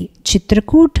prominently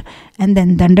Chitrakoot, and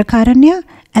then Dandakaranya,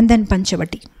 and then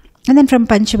Panchavati. And then from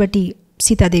Panchavati,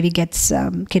 Sita Devi gets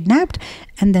kidnapped,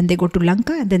 and then they go to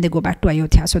Lanka, and then they go back to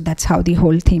Ayodhya. So that's how the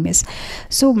whole theme is.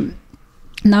 So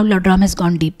now Lord Ram has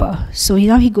gone deeper. So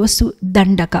now he goes to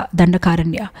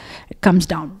Dandakaranya. It comes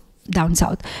down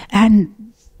south. And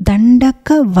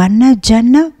Dandaka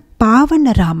Vanajana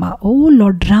Pavana Rama. Oh,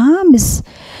 Lord Ram is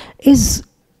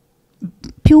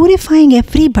purifying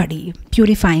everybody,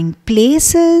 purifying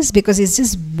places, because he's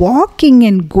just walking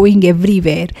and going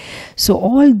everywhere. So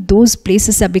all those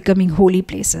places are becoming holy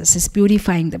places. He's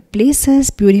purifying the places,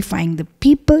 purifying the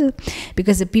people,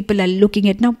 because the people are looking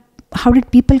at, now how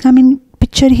did people come in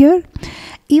picture here?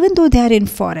 Even though they are in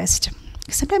forest,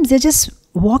 sometimes they're just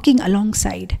walking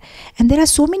alongside, and there are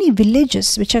so many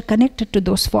villages which are connected to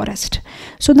those forests.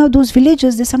 So now those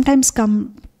villages, they sometimes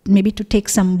come maybe to take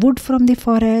some wood from the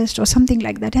forest or something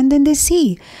like that, and then they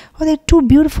see, oh, there are 2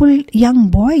 beautiful young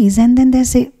boys, and then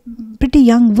there's a pretty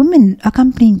young woman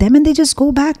accompanying them, and they just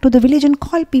go back to the village and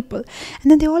call people, and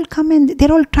then they all come, and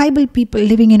they're all tribal people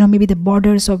living in maybe the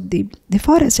borders of the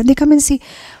forest, and they come and see,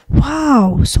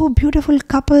 wow, so beautiful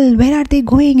couple, where are they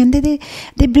going? And they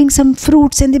bring some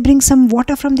fruits, and they bring some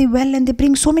water from the well, and they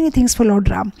bring so many things for Lord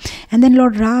Ram. And then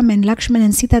Lord Ram and Lakshman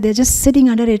and Sita, they're just sitting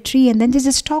under a tree, and then they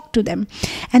just talk to them.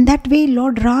 And that way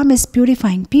Lord Ram is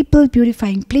purifying people,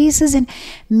 purifying places, and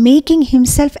making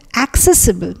himself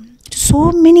accessible to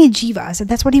so many jivas. And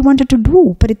that's what he wanted to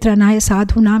do. Paritranaya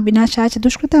sadhunam vinashaya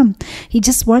dushkritam. He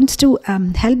just wants to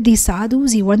help these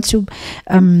sadhus. He wants to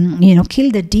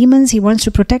kill the demons. He wants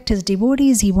to protect his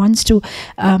devotees. He wants to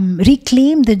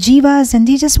reclaim the jivas, and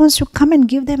he just wants to come and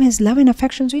give them his love and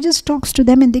affection. So he just talks to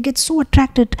them, and they get so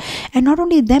attracted. And not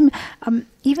only them,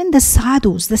 even the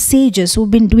sadhus, the sages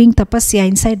who've been doing tapasya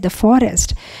inside the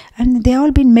forest, and they all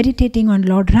been meditating on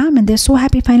Lord Ram, and they're so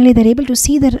happy finally they're able to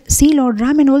see Lord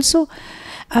Ram. And also,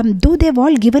 though they've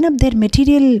all given up their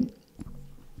material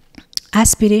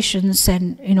aspirations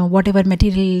and whatever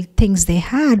material things they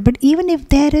had, but even if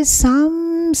there is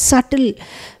some subtle,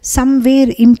 somewhere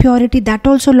impurity, that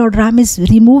also Lord Ram is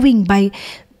removing by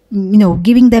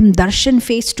giving them darshan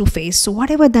face to face. So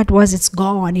whatever that was, it's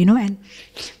gone, and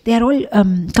they are all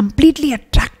completely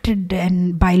attracted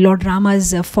and by Lord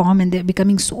Rama's form, and they're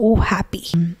becoming so happy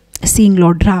seeing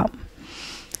Lord Ram.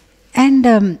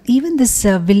 And even this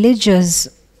villagers,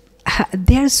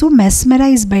 they are so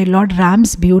mesmerized by Lord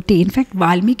Ram's beauty. In fact,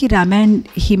 Valmiki Ramayan,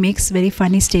 he makes very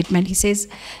funny statement. He says,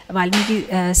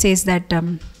 Valmiki says that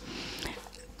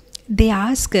they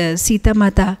ask Sita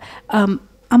Mata,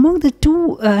 among the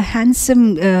 2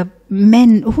 handsome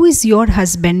men, who is your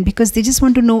husband? Because they just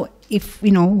want to know if,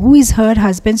 who is her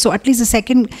husband. So at least the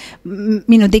second,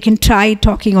 they can try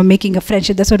talking or making a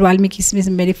friendship. That's what Valmiki says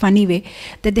in a very funny way,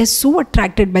 that they're so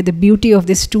attracted by the beauty of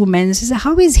these 2 men. So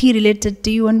how is he related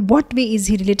to you, and what way is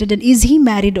he related, and is he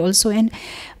married also, and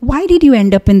why did you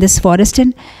end up in this forest,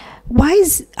 and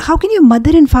how can your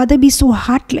mother and father be so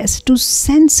heartless to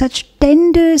send such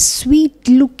tender, sweet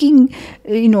looking,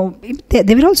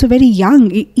 they were also very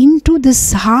young, into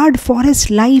this hard forest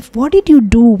life? What did you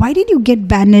do? Why did you get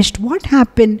banished? What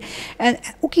happened?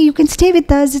 Okay, you can stay with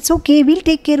us. It's okay. We'll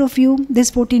take care of you this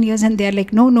 14 years. And they're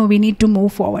like, no, we need to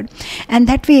move forward. And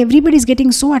that way everybody's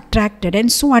getting so attracted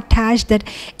and so attached that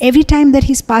every time that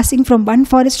he's passing from one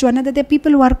forest to another, there are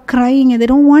people who are crying and they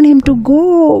don't want him to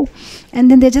go. And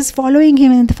then they're just following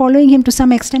him to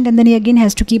some extent, and then he again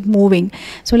has to keep moving.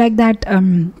 So like that,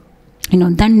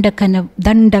 Dandaka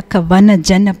Vana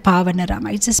Jana Pavana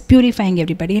Rama. It's just purifying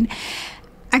everybody. And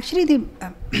actually, the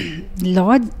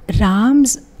Lord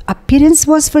Ram's appearance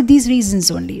was for these reasons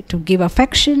only: to give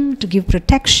affection, to give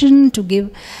protection, to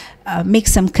give make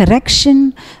some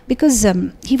correction, because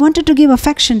he wanted to give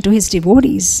affection to his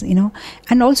devotees,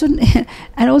 and also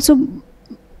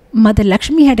Mother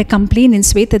Lakshmi had a complaint in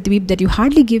Svetadweep that you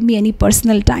hardly give me any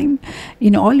personal time.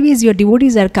 Always your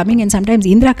devotees are coming, and sometimes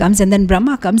Indra comes and then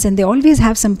Brahma comes, and they always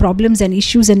have some problems and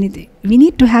issues, and we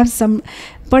need to have some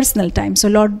personal time. So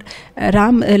Lord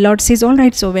says, all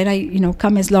right, so when I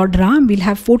come as Lord Ram, we'll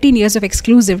have 14 years of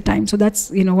exclusive time. So that's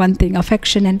one thing,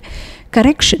 affection and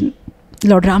correction.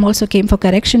 Lord Ram also came for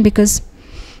correction, because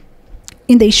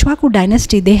in the Ishwaku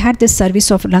dynasty they had this service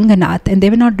of Ranganath, and they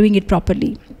were not doing it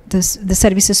properly, the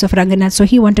services of Ranganath. So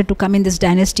he wanted to come in this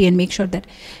dynasty and make sure that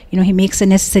he makes the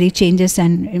necessary changes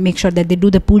and make sure that they do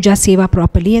the puja seva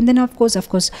properly. And then of course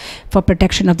for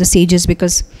protection of the sages,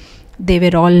 because they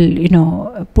were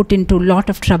all put into a lot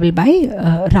of trouble by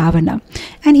Ravana,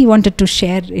 and he wanted to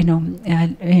share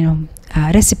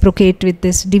reciprocate with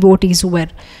these devotees who were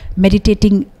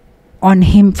meditating on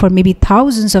him for maybe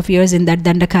thousands of years in that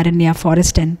Dandakaranya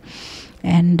forest, and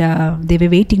they were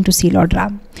waiting to see Lord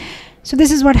Ram. So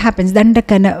this is what happens.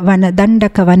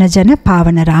 Dandakavanajana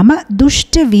Pavana Rama,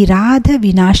 Dushta Viradha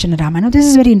Vinashana Rama. Now this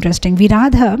is very interesting.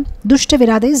 Viradha, Dushta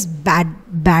Viradha is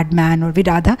bad man, or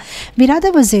Viradha.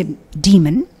 Viradha was a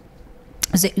demon.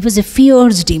 It was a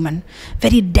fierce demon,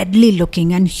 very deadly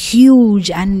looking and huge,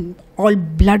 and all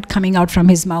blood coming out from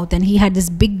his mouth. And he had this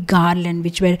big garland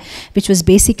which was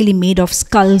basically made of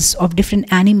skulls of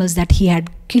different animals that he had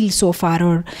killed so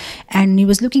far, and he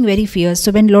was looking very fierce.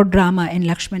 So when Lord Rama and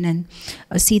Lakshman and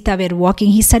Sita were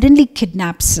walking, he suddenly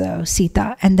kidnaps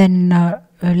Sita, and then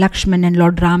Lakshman and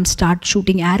Lord Ram start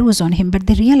shooting arrows on him, but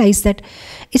they realize that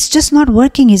it's just not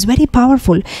working. He's very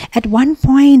powerful. At one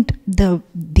point the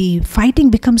fighting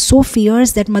becomes so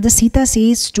fierce that Mother Sita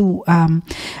says to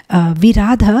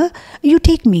Viradha, you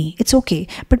take me, it's okay,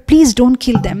 but please don't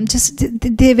kill them. Just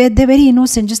they're very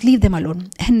innocent, just leave them alone.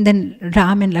 And then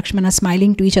Ram and Lakshman are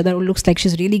smiling to each other. It looks like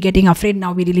she's really getting afraid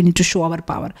now. We really need to show our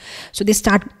power. So they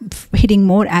start hitting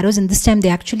more arrows, and this time they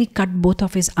actually cut both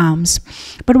of his arms.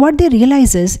 But what they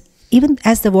realize is, even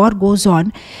as the war goes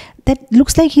on, that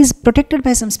looks like he's protected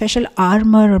by some special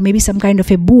armor or maybe some kind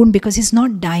of a boon, because he's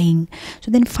not dying.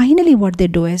 So then finally what they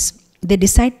do is they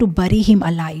decide to bury him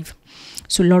alive.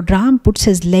 So Lord Ram puts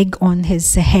his leg on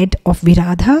his head of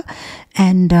Viradha,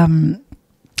 and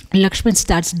Lakshman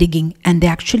starts digging, and they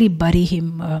actually bury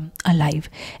him alive.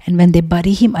 And when they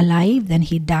bury him alive, then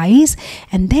he dies.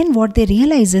 And then what they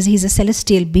realize is he's a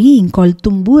celestial being called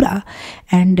Tumbura,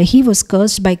 and he was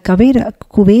cursed by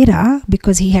Kuvera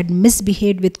because he had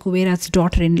misbehaved with Kuvera's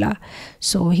daughter-in-law.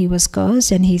 So he was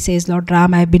cursed, and he says, Lord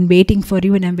Ram, I've been waiting for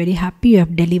you, and I'm very happy you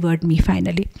have delivered me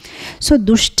finally. So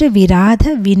Dushta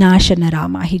Viradha Vinashana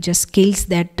Rama, he just kills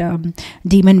that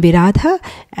demon Viradha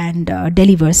and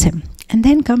delivers him. And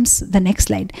then comes the next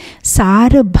slide.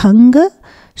 Sarabhanga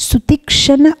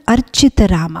Sutikshana Archita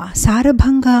Rama.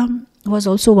 Sarabhanga was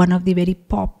also one of the very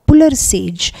popular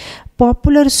sage.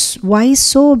 Popular, why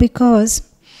so? Because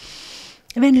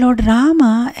when Lord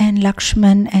Rama and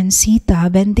Lakshman and Sita,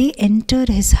 when they enter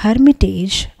his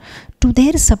hermitage, to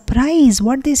their surprise,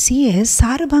 what they see is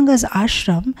Sarabhanga's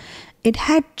ashram, it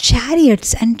had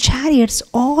chariots and chariots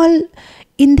all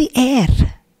in the air,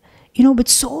 with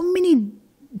so many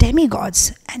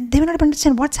demigods, and they will not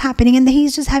understand what's happening, and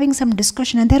he's just having some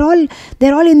discussion, and they're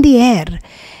all in the air.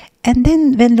 And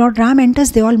then when Lord Ram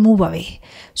enters, they all move away.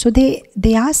 So they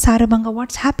ask Sarabhanga,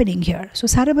 what's happening here? So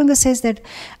Sarabhanga says that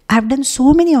I've done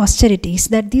so many austerities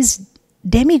that these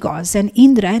demigods and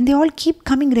Indra, and they all keep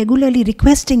coming regularly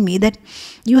requesting me that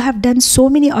you have done so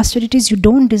many austerities, you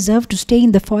don't deserve to stay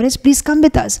in the forest, please come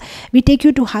with us, we take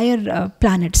you to higher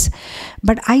planets.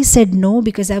 But I said no,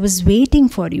 because I was waiting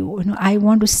for you, I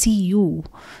want to see you.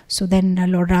 So then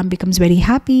Lord Ram becomes very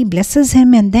happy, blesses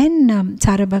him, and then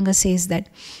Sarabhanga says that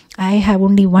I have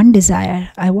only one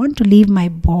desire. I want to leave my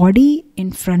body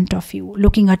in front of you,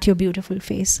 looking at your beautiful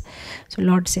face. So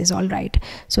Lord says, all right.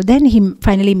 So then he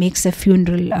finally makes the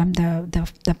funeral,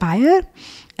 the pyre,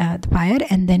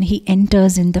 and then he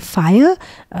enters in the fire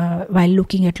while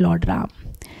looking at Lord Ram.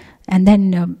 And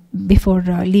then before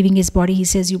leaving his body, he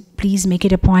says, you please make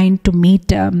it a point to meet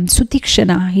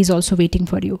Sutikshana. He's also waiting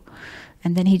for you.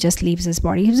 And then he just leaves his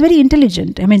body. He was very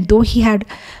intelligent. I mean, though he had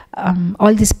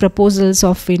all these proposals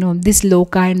of, this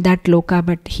loka and that loka,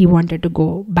 but he wanted to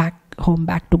go back home,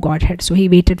 back to Godhead. So he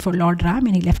waited for Lord Ram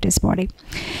and he left his body.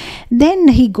 Then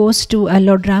he goes to,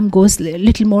 Lord Ram goes a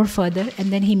little more further,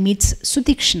 and then he meets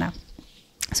Sutikshana.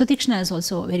 Sutikshana is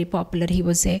also very popular. He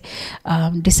was a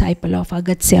disciple of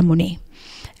Agatsya Muni.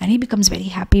 And he becomes very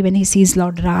happy when he sees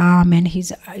Lord Ram, and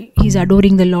he's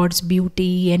adoring the Lord's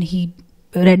beauty, and he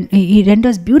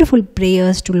renders beautiful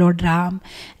prayers to Lord Ram.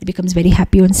 He becomes very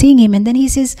happy on seeing him, and then he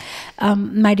says,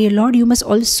 my dear Lord, you must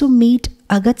also meet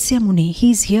Agastya Muni,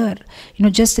 he's here,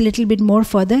 just a little bit more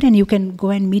further and you can go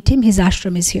and meet him. His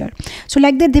ashram is here. So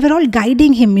like that, they were all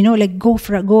guiding him, like go,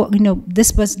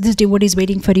 this devotee is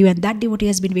waiting for you and that devotee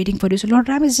has been waiting for you. So Lord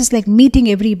Ram is just like meeting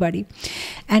everybody.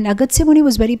 And Agastya Muni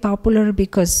was very popular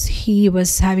because he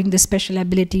was having this special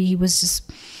ability. He was just,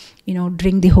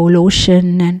 drink the whole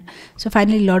ocean. And so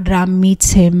finally Lord Ram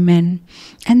meets him, and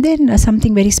then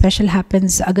something very special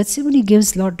happens. Agastya Muni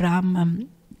gives Lord Ram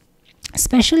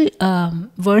special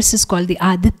verses called the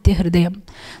Aditya Hridayam.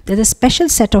 There's a special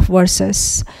set of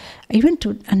verses. Even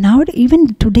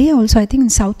today also, I think in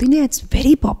South India it's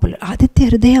very popular.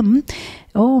 Aditya Hridayam,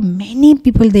 many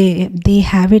people, they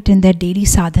have it in their daily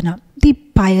sadhana. The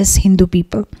pious Hindu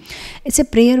people. It's a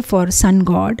prayer for sun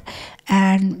god,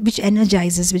 and which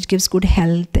energizes, which gives good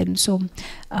health. And so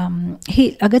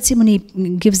Agastya Muni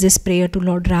gives this prayer to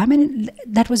Lord Ram, and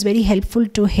that was very helpful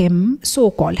to him,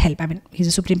 so-called help. I mean, he's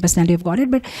a Supreme Personality of Godhead,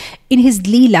 but in his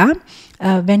Leela,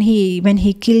 when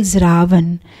he kills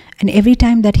Ravan, and every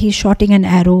time that he's shooting an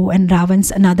arrow and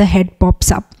Ravan's another head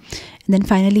pops up, and then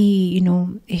finally,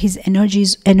 his energy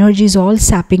is all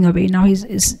sapping away. Now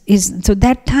so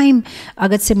that time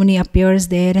Agastya Muni appears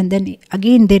there, and then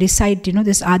again they recite,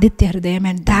 this Aditya Hridayam,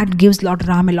 and that gives Lord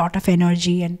Ram a lot of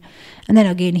energy, and then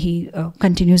again he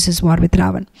continues his war with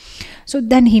Ravan. So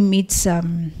then he meets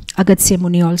Agastya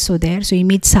Muni also there. So he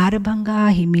meets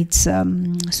Sarabhanga, he meets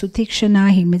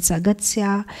Sutikshana, he meets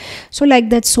Agastya. So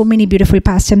like that, so many beautiful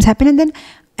pastimes happen,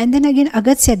 and then again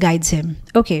Agastya guides him.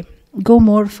 Okay, go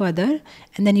more further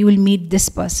and then you will meet this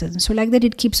person. So like that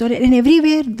it keeps on, and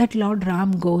everywhere that Lord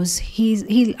Ram goes,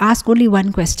 he'll ask only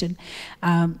one question,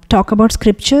 talk about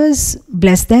scriptures,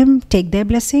 bless them, take their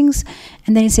blessings,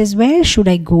 and then he says, where should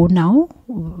I go now?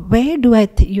 Where do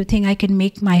you think I can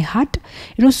make my hut?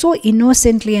 So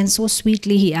innocently and so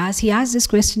sweetly he asked this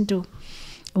question to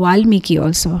Valmiki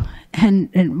also. And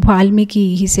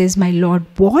Valmiki, he says, my Lord,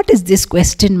 what is this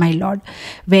question, my Lord?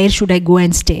 Where should I go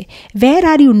and stay? Where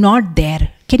are you not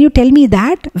there? Can you tell me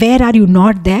that? Where are you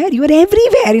not there? You are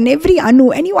everywhere, in every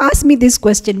anu. And you ask me this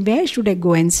question, where should I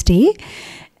go and stay?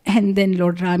 And then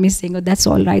Lord Ram is saying, that's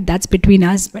all right, that's between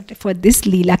us. But for this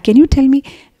Leela, can you tell me,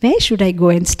 where should I go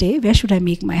and stay? Where should I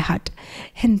make my hut?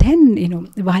 And then,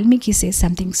 Valmiki says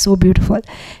something so beautiful.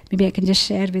 Maybe I can just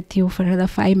share with you for another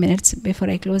 5 minutes before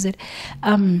I close it.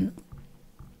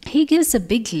 He gives a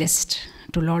big list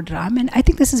to Lord Ram, and I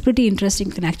think this is pretty interesting.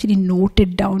 You can actually note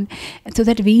it down so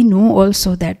that we know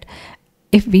also that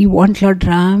if we want Lord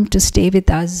Ram to stay with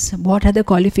us, what are the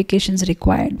qualifications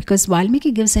required? Because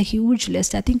Valmiki gives a huge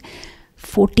list, I think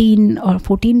 14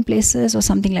 places or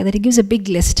something like that. He gives a big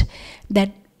list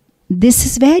that this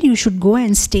is where you should go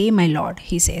and stay, my Lord,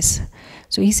 he says.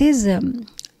 So he says,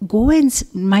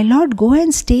 my Lord, go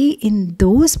and stay in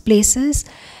those places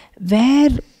where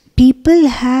people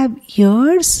have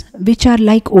ears which are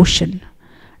like ocean.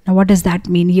 Now what does that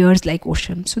mean, ears like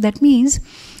ocean? So that means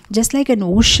just like an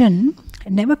ocean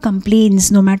never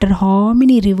complains, no matter how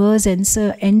many rivers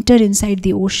enter inside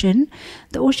the ocean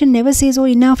never says, oh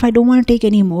enough, I don't want to take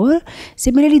any more.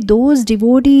 Similarly, those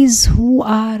devotees who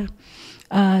are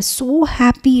so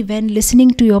happy when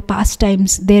listening to your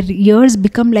pastimes, their ears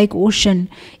become like ocean.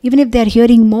 Even if they're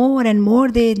hearing more and more,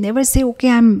 they never say, okay,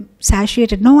 I'm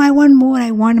satiated. No, I want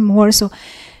more. So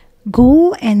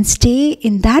go and stay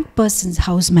in that person's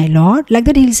house, my Lord. Like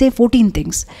that he'll say 14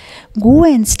 things. Go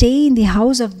and stay in the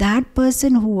house of that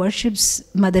person who worships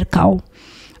mother cow,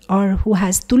 or who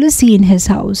has tulasi in his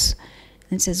house.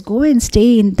 And it says, go and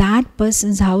stay in that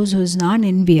person's house who is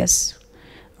non-envious.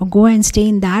 Or go and stay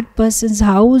in that person's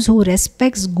house who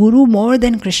respects Guru more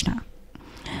than Krishna.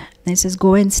 Then it says,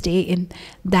 go and stay in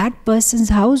that person's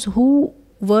house who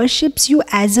worships you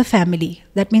as a family.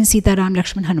 That means Sita, Ram,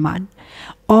 Lakshman, Hanuman.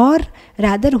 Or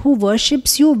rather, who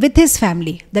worships you with his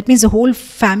family. That means the whole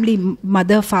family,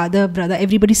 mother, father, brother,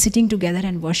 everybody sitting together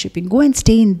and worshipping. Go and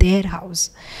stay in their house.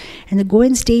 And go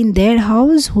and stay in their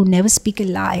house who never speak a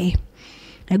lie.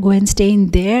 And go and stay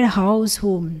in their house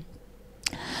who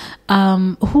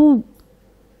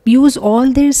use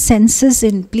all their senses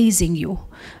in pleasing you.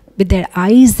 With their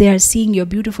eyes, they are seeing your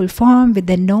beautiful form. With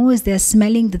their nose, they are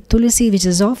smelling the tulasi which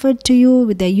is offered to you.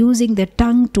 With their using their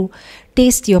tongue to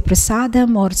taste your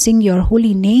prasadam or sing your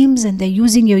holy names. And they're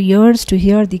using your ears to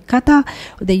hear the katha.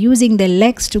 Or they're using their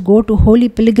legs to go to holy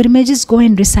pilgrimages. Go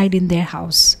and reside in their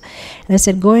house. And I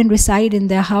said, go and reside in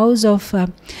the house of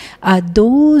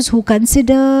those who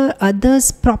consider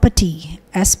others' property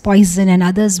as poison and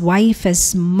others' wife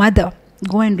as mother.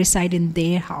 Go and reside in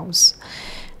their house.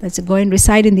 Let's go and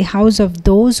reside in the house of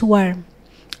those who are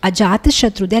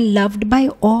Ajatashatru, they're loved by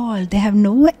all. They have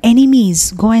no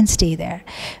enemies. Go and stay there.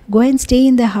 Go and stay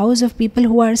in the house of people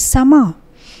who are sama.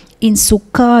 In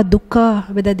sukha,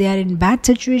 dukkha, whether they are in bad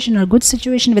situation or good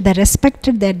situation, whether they're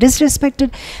respected, they're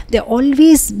disrespected, they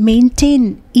always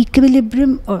maintain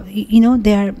equilibrium, or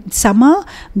they are sama.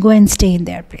 Go and stay in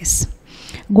their place.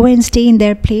 Go and stay in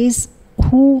their place,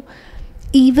 who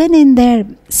even in their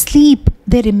sleep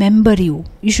they remember you.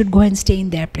 You should go and stay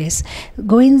in their place.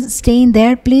 Go and stay in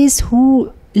their place,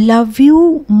 who love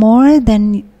you more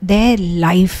than their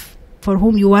life, for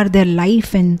whom you are their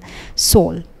life and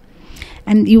soul.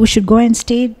 And you should go and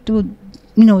stay to,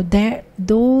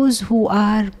 those who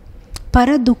are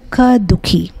paradukha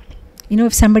dukhi.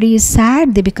 If somebody is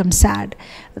sad, they become sad.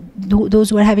 Those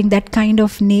who are having that kind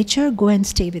of nature, go and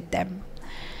stay with them.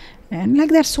 And like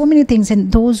there are so many things.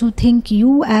 And those who think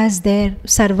you as their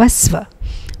sarvasva,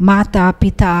 mata,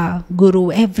 pita,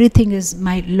 guru, everything is,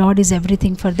 my Lord is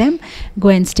everything for them, go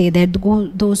and stay there.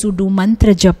 Those who do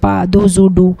mantra japa, those who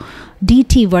do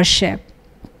deity worship.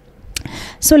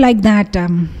 So like that,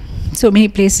 so many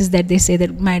places that they say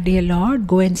that, my dear Lord,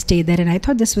 go and stay there. And I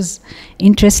thought this was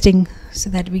interesting, so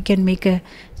that we can make a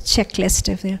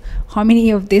checklist of how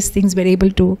many of these things we're able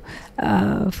to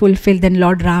fulfill. Then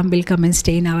Lord Ram will come and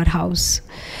stay in our house.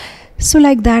 So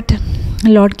like that,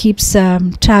 Lord keeps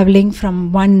traveling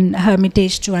from one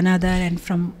hermitage to another, and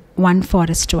from one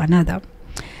forest to another.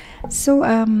 So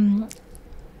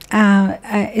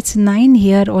it's 9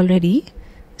 here already.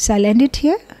 So I'll end it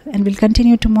here, and we'll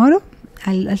continue tomorrow.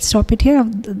 I'll stop it here.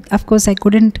 Of course, I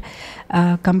couldn't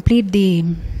complete the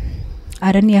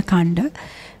Aranya Kanda,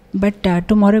 but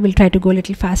tomorrow we'll try to go a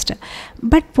little faster.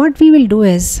 But what we will do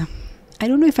is, I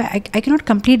don't know if I cannot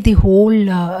complete the whole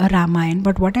Ramayan,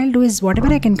 but what I'll do is,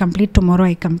 whatever I can complete tomorrow,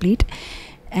 I complete.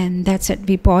 And that's it.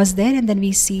 We pause there, and then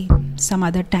we see some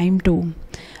other time to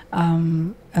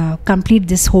complete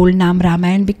this whole Naam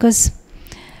Ramayan, because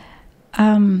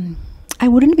I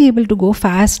wouldn't be able to go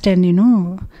fast,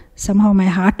 and somehow my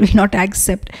heart will not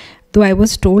accept. Though I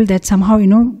was told that somehow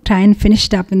try and finish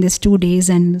it up in these 2 days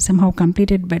and somehow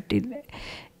complete it, but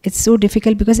it's so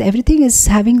difficult, because everything is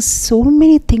having so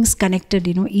many things connected.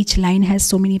 Each line has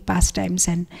so many pastimes,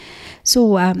 and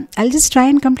so I'll just try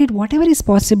and complete whatever is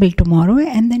possible tomorrow,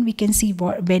 and then we can see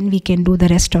when we can do the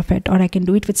rest of it, or I can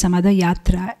do it with some other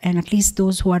yatra, and at least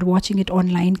those who are watching it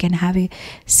online can have a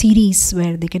series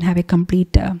where they can have a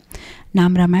complete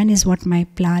Naam Ramayan, is what my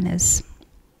plan is.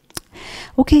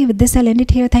 Okay, with this I'll end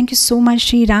it here. Thank you so much.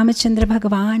 Shri Ramachandra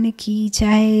Bhagavan ki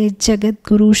jai, Jagat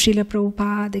Guru Srila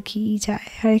Prabhupada ki jai.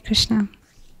 Hare Krishna.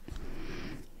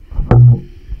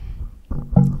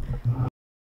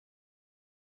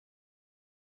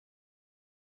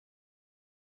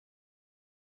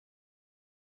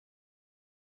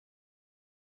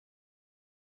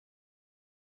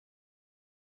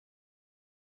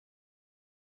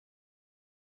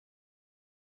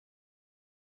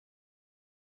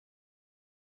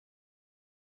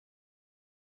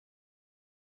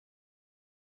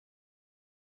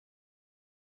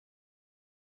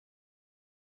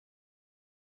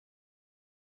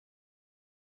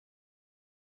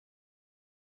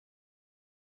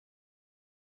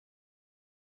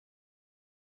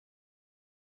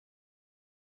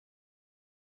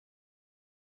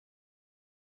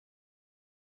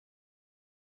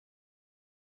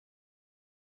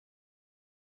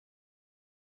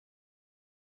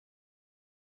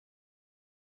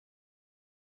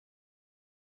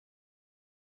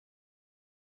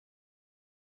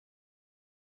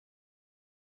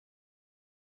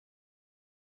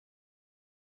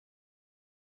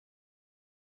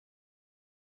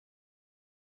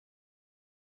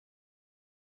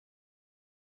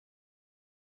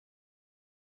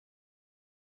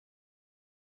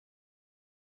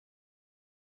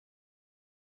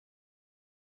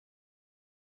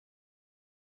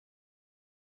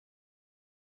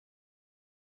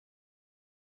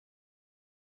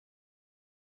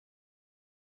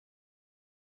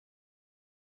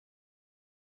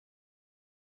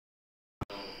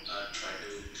 Try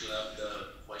to club the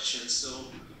questions. So,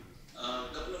 a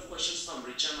couple of questions from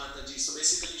Richa Mataji. So,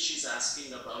 basically, she's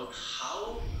asking about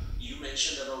how you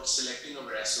mentioned about selecting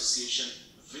our association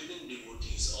within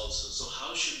devotees also. So,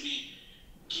 how should we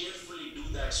carefully do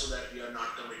that so that we are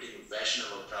not committing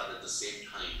Vaishnava Aparadha at the same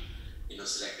time,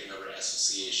 selecting our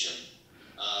association?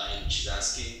 And she's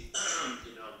asking,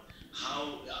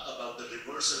 how about the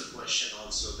reversal question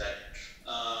also, that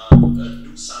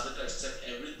do sadhaka accept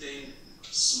everything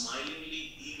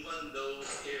smilingly, even though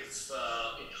if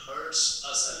it hurts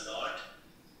us a lot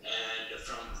and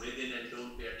from within, and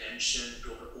don't pay attention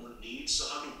to our own needs? So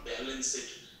how to balance it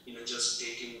just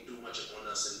taking too much upon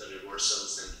us in the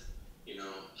reversals, and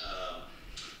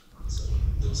so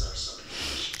those are some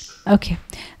questions.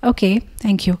 Okay,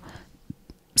 thank you.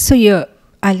 So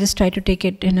I'll just try to take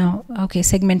it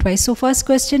segment wise. So first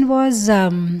question was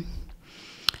about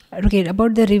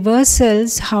the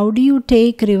reversals. How do you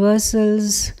take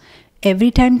reversals?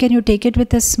 Every time can you take it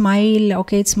with a smile?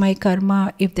 Okay, it's my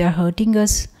karma. If they're hurting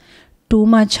us too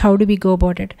much, how do we go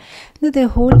about it? The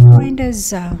whole point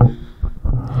is,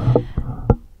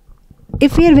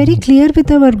 if we are very clear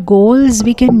with our goals,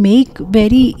 we can make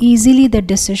very easily the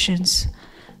decisions.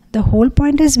 The whole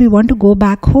point is we want to go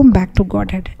back home, back to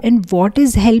Godhead. And what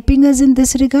is helping us in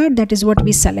this regard, that is what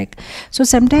we select. So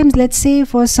sometimes, let's say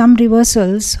for some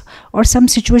reversals or some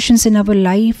situations in our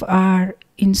life are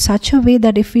in such a way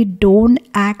that if we don't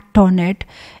act on it,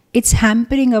 it's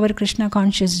hampering our Krishna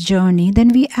conscious journey, then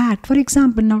we act. For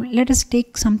example, now let us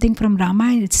take something from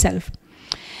Ramayan itself.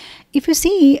 If you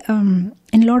see in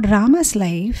Lord Rama's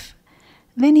life,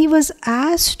 when he was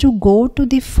asked to go to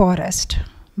the forest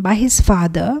by his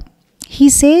father, he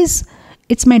says,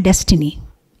 it's my destiny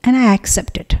and I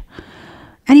accept it.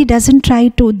 And he doesn't try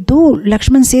to, though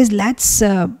Lakshman says, let's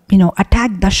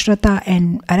attack Dashratha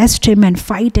and arrest him and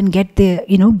fight and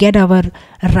get our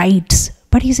rights.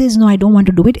 But he says, no, I don't want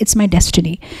to do it. It's my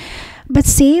destiny. But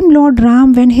same Lord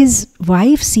Ram, when his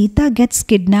wife Sita gets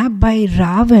kidnapped by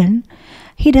Ravan,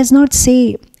 he does not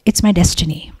say, it's my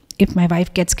destiny. If my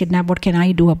wife gets kidnapped, what can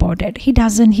I do about it? He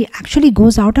doesn't. He actually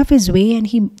goes out of his way and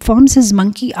he forms his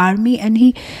monkey army and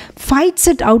he fights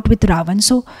it out with Ravan.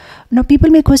 So now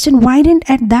people may question, why didn't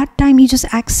at that time he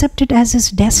just accept it as his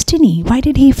destiny? Why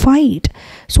did he fight?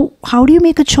 So how do you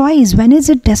make a choice? When is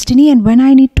it destiny and when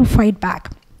I need to fight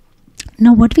back?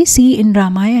 Now what we see in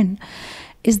Ramayan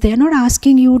is they're not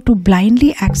asking you to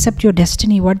blindly accept your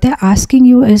destiny. What they're asking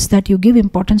you is that you give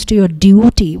importance to your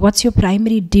duty. What's your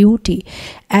primary duty?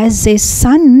 As a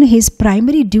son, his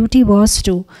primary duty was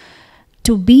to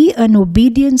be an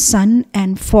obedient son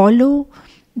and follow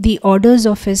the orders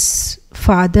of his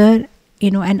father,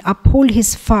 and uphold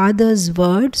his father's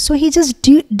word. So he just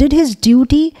did his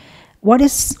duty, what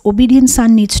his obedient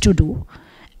son needs to do.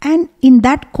 And in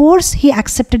that course, he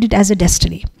accepted it as a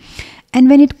destiny. And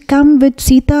when it come with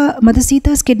Mother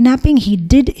Sita's kidnapping, he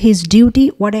did his duty.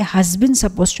 What a husband's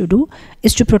supposed to do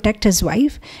is to protect his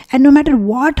wife. And no matter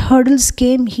what hurdles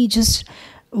came, he just,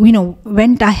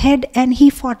 went ahead and he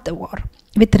fought the war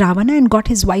with Ravana and got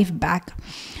his wife back.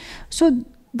 So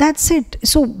that's it.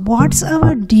 So what's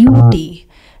our duty?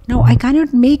 Now, I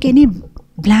cannot make any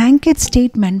blanket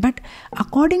statement, but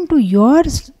according to your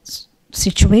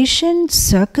situation,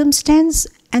 circumstance,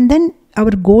 and then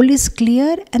our goal is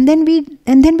clear, and then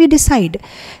we decide,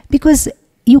 because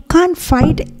you can't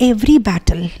fight every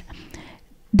battle.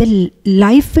 The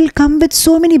life will come with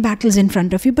so many battles in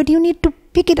front of you, but you need to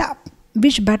pick it up,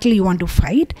 which battle you want to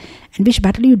fight and which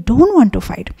battle you don't want to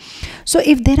fight. So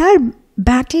if there are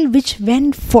battle which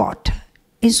when fought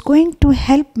is going to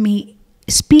help me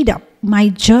speed up my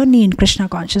journey in Krishna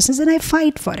consciousness, and I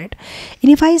fight for it.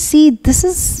 And if I see this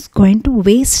is going to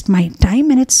waste my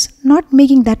time and it's not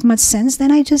making that much sense,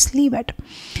 then I just leave it.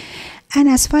 And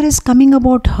as far as coming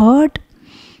about hurt,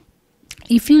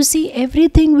 if you see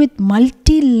everything with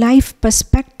multi-life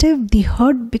perspective, the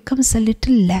hurt becomes a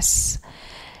little less.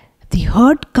 The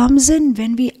hurt comes in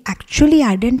when we actually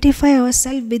identify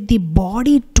ourselves with the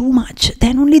body too much.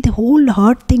 Then only the whole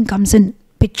hurt thing comes in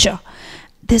picture.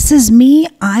 This is me,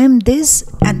 I am this,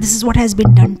 and this is what has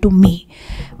been done to me.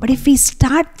 But if we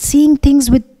start seeing things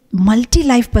with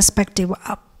multi-life perspective,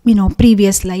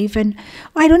 previous life, and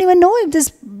I don't even know if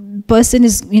this person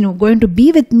is, going to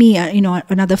be with me,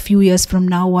 another few years from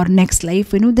now or next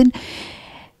life, then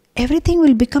everything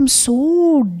will become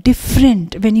so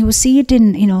different when you see it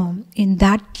in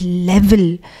that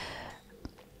level.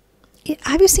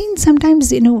 Have you seen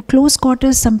sometimes, close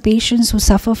quarters, some patients who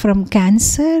suffer from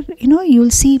cancer, you'll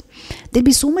see there'll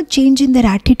be so much change in their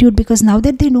attitude, because now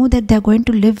that they know that they're going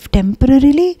to live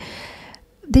temporarily,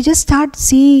 they just start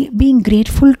being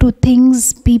grateful to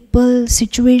things, people,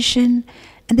 situation,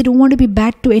 and they don't want to be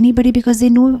bad to anybody because they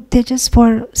know they're just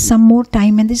for some more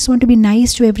time and they just want to be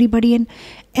nice to everybody, and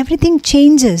everything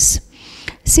changes.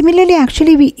 Similarly,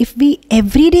 actually, if we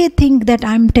every day think that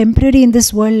I'm temporary in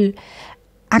this world,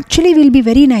 actually we'll be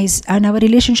very nice, and our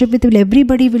relationship with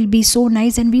everybody will be so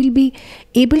nice, and we'll be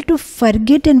able to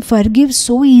forget and forgive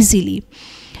so easily.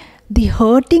 The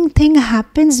hurting thing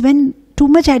happens when too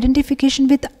much identification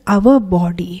with our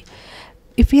body.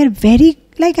 If we are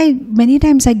many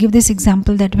times I give this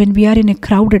example that when we are in a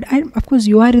crowded, of course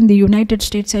you are in the United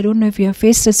States, I don't know if you have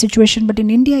faced a situation, but in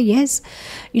India, yes,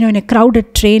 in a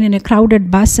crowded train, in a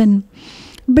crowded bus, and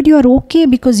but you are okay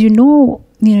because you know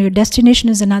your destination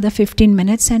is another 15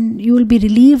 minutes and you will be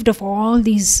relieved of all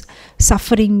these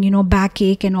suffering,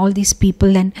 backache and all these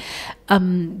people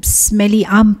and smelly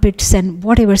armpits and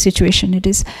whatever situation it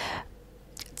is.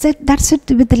 That's it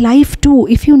with the life too.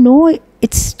 If you know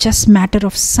it's just matter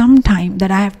of some time that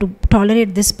I have to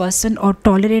tolerate this person or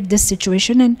tolerate this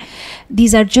situation, and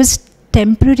these are just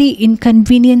temporary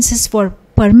inconveniences for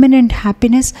permanent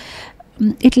happiness,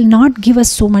 it will not give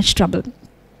us so much trouble.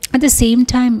 At the same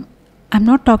time, I'm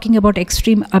not talking about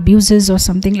extreme abuses or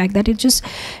something like that. You just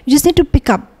need to pick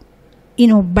up,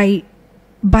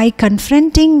 by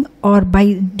confronting or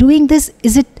by doing this.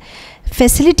 Is it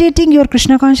facilitating your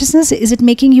Krishna consciousness? Is it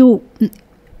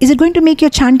going to make your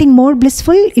chanting more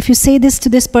blissful? If you say this to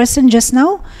this person just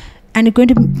now and you're going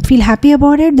to feel happy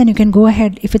about it, then you can go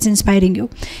ahead if it's inspiring you.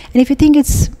 And if you think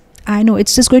it's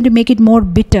just going to make it more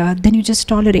bitter, then you just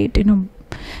tolerate,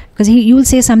 because you will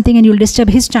say something and you'll disturb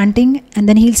his chanting, and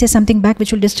then he'll say something back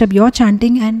which will disturb your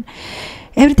chanting, and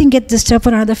everything gets disturbed for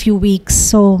another few weeks.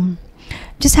 So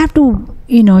just have to,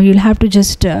 you'll have to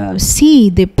just see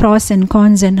the pros and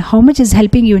cons and how much is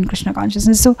helping you in Krishna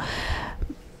consciousness. So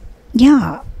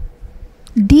yeah,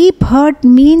 deep hurt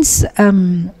means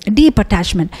deep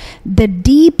attachment. The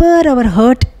deeper our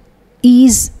hurt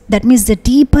is, that means the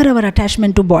deeper our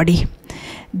attachment to body.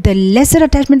 The lesser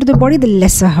attachment to the body, the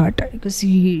lesser hurt, because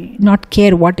you not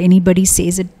care what anybody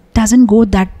says. It doesn't go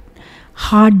that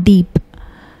hard deep.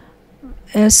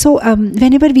 So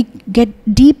whenever we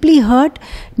get deeply hurt,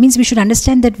 means we should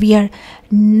understand that we are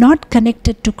not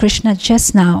connected to Krishna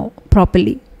just now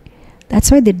properly. That's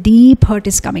why the deep hurt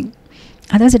is coming.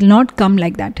 Otherwise it will not come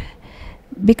like that.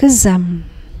 Because I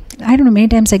don't know, many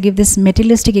times I give this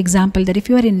materialistic example that if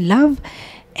you are in love,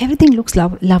 everything looks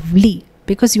lovely,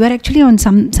 because you are actually on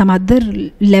some other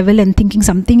level and thinking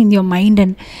something in your mind,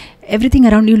 and everything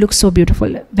around you looks so beautiful.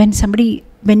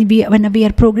 When we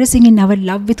are progressing in our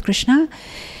love with Krishna,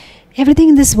 everything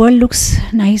in this world looks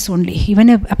nice only. Even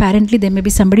if apparently there may be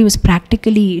somebody who's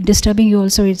practically disturbing you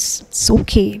also, it's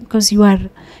okay, because you are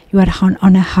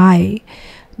on a high.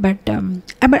 But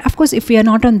of course, if we are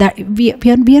not on that, we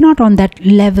are not on that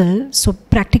level. So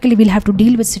practically, we'll have to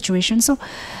deal with situations. So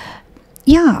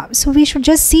yeah, so we should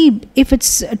just see if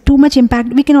it's too much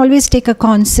impact. We can always take a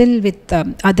counsel with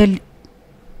other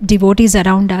devotees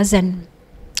around us, and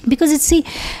because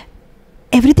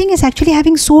everything is actually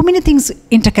having so many things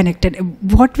interconnected.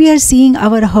 What we are seeing,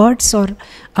 our hurts or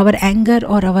our anger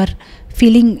or our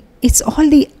feeling, it's all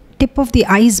the tip of the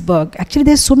iceberg. Actually,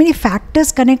 there's so many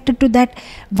factors connected to that.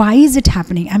 Why is it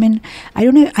happening? I mean, I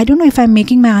don't know if I'm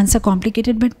making my answer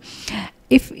complicated, but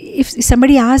if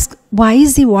somebody asks, why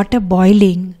is the water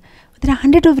boiling? There are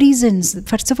 100 of reasons.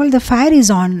 First of all, the fire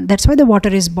is on. That's why the water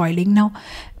is boiling. Now,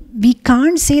 we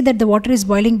can't say that the water is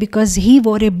boiling because he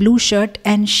wore a blue shirt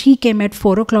and she came at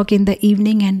 4 o'clock in the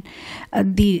evening and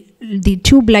the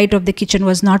tube light of the kitchen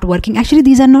was not working. Actually,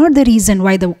 these are not the reason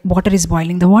why the water is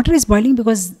boiling. The water is boiling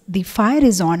because the fire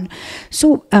is on.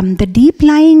 So the deep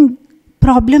lying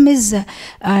problem is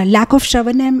lack of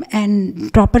shravanam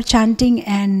and proper chanting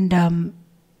and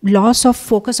loss of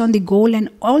focus on the goal, and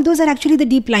all those are actually the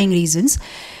deep lying reasons.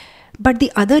 But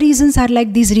the other reasons are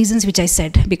like these reasons which I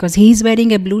said, because he is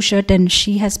wearing a blue shirt and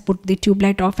she has put the tube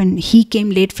light off and he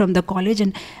came late from the college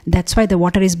and that's why the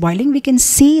water is boiling. We can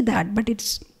say that, but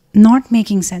it's not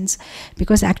making sense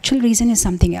because actual reason is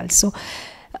something else. So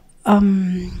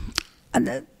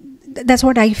that's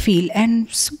what I feel.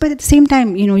 But at the same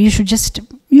time, you should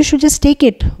just take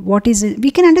it. What is it?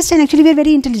 We can understand. Actually, we are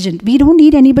very intelligent. We don't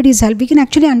need anybody's help. We can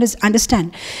actually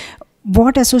understand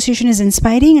what association is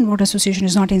inspiring and what association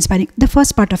is not inspiring. The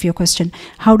first part of your question,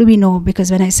 how do we know? Because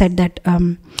when I said that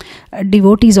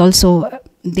devotees also,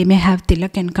 they may have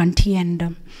tilak and kanthi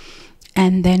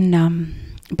and then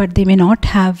but they may not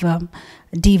have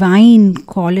divine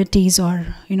qualities, or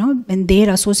and their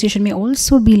association may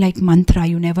also be like mantra,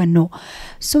 you never know.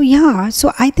 So yeah,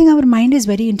 so I think our mind is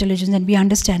very intelligent and we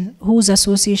understand whose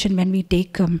association, when we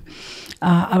take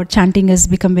our chanting has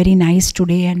become very nice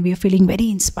today and we are feeling very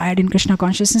inspired in Krishna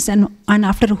consciousness, and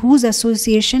after whose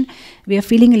association we are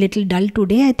feeling a little dull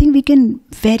today. I think we can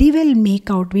very well make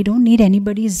out. We don't need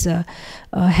anybody's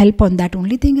help on that.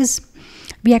 Only thing is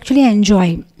we actually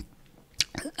enjoy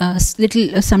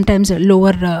sometimes a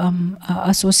lower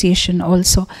association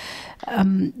also,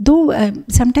 though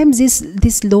sometimes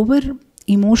these lower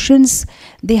emotions,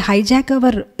 they hijack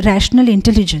our rational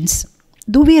intelligence.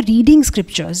 Though we are reading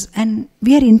scriptures and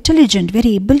we are intelligent, we are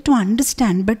able to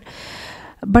understand,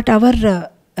 but our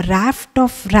raft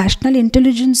of rational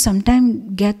intelligence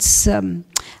sometimes gets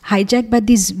hijacked by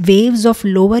these waves of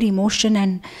lower emotion,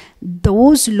 and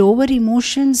those lower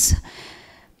emotions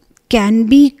can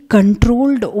be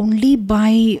controlled only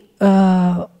by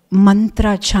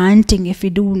mantra chanting. If we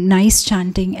do nice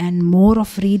chanting and more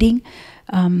of reading,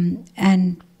 and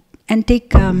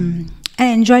take and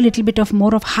enjoy a little bit of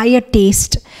more of higher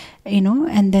taste,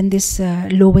 and then this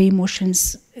lower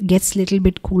emotions gets little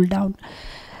bit cooled down.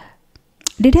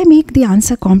 Did I make the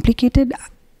answer complicated?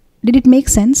 Did it make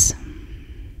sense?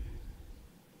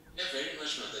 Yeah, very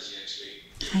much, Mataji, actually.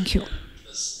 Thank you. Yeah,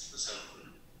 that's helpful.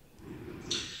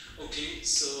 Okay,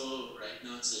 so right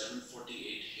now it's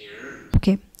 11:48 here.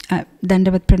 Okay.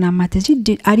 Dandavat Pranam Mataji.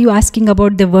 Are you asking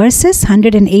about the verses?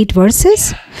 108 verses?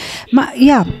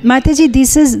 Yeah, Mataji,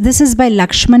 this is by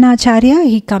Lakshmanacharya.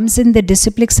 He comes in the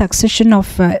disciplic succession of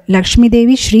Lakshmi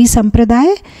Devi, Sri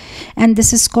Sampradaya, and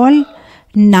this is called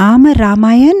Naam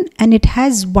Ramayan, and it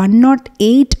has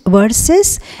 108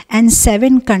 verses and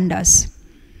 7 kandas.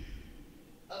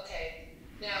 Okay.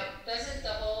 Now, doesn't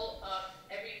the whole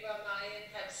every Ramayan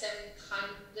have 7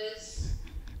 kandas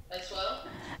as well?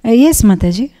 Yes,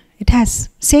 Mataji, it has.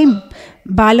 Same. Okay.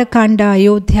 Balakanda,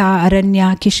 Ayodhya, Aranya,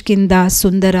 Kishkinda,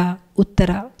 Sundara,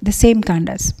 Uttara, the same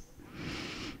kandas.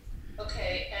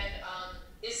 Okay, and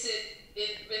is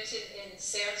it written in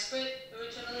Sanskrit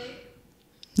originally?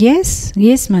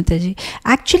 Yes, Mataji.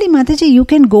 Actually, Mataji, you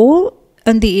can go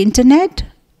on the internet,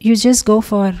 you just go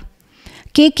for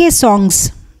KK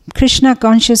songs, Krishna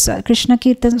conscious, Krishna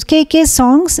Kirtans, KK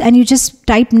songs, and you just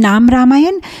type Naam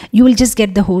Ramayan, you will just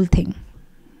get the whole thing.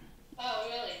 Oh,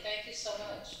 really? Thank you so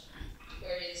much.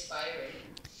 Very inspiring.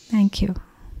 Thank you.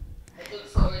 I look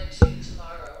forward to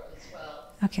tomorrow as well.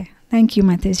 Okay. Thank you,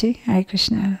 Mataji. Hare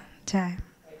Krishna. Jai.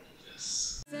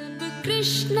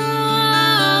 Krishna,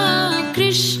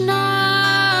 Krishna,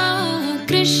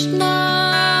 Krishna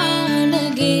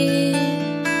lage.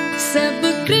 Sab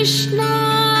Krishna,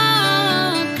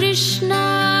 Krishna,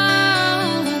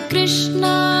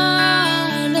 Krishna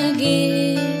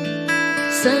lage.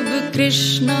 Sab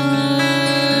Krishna,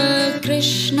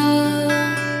 Krishna,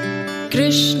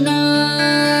 Krishna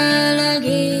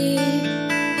lage.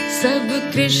 Sab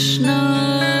Krishna.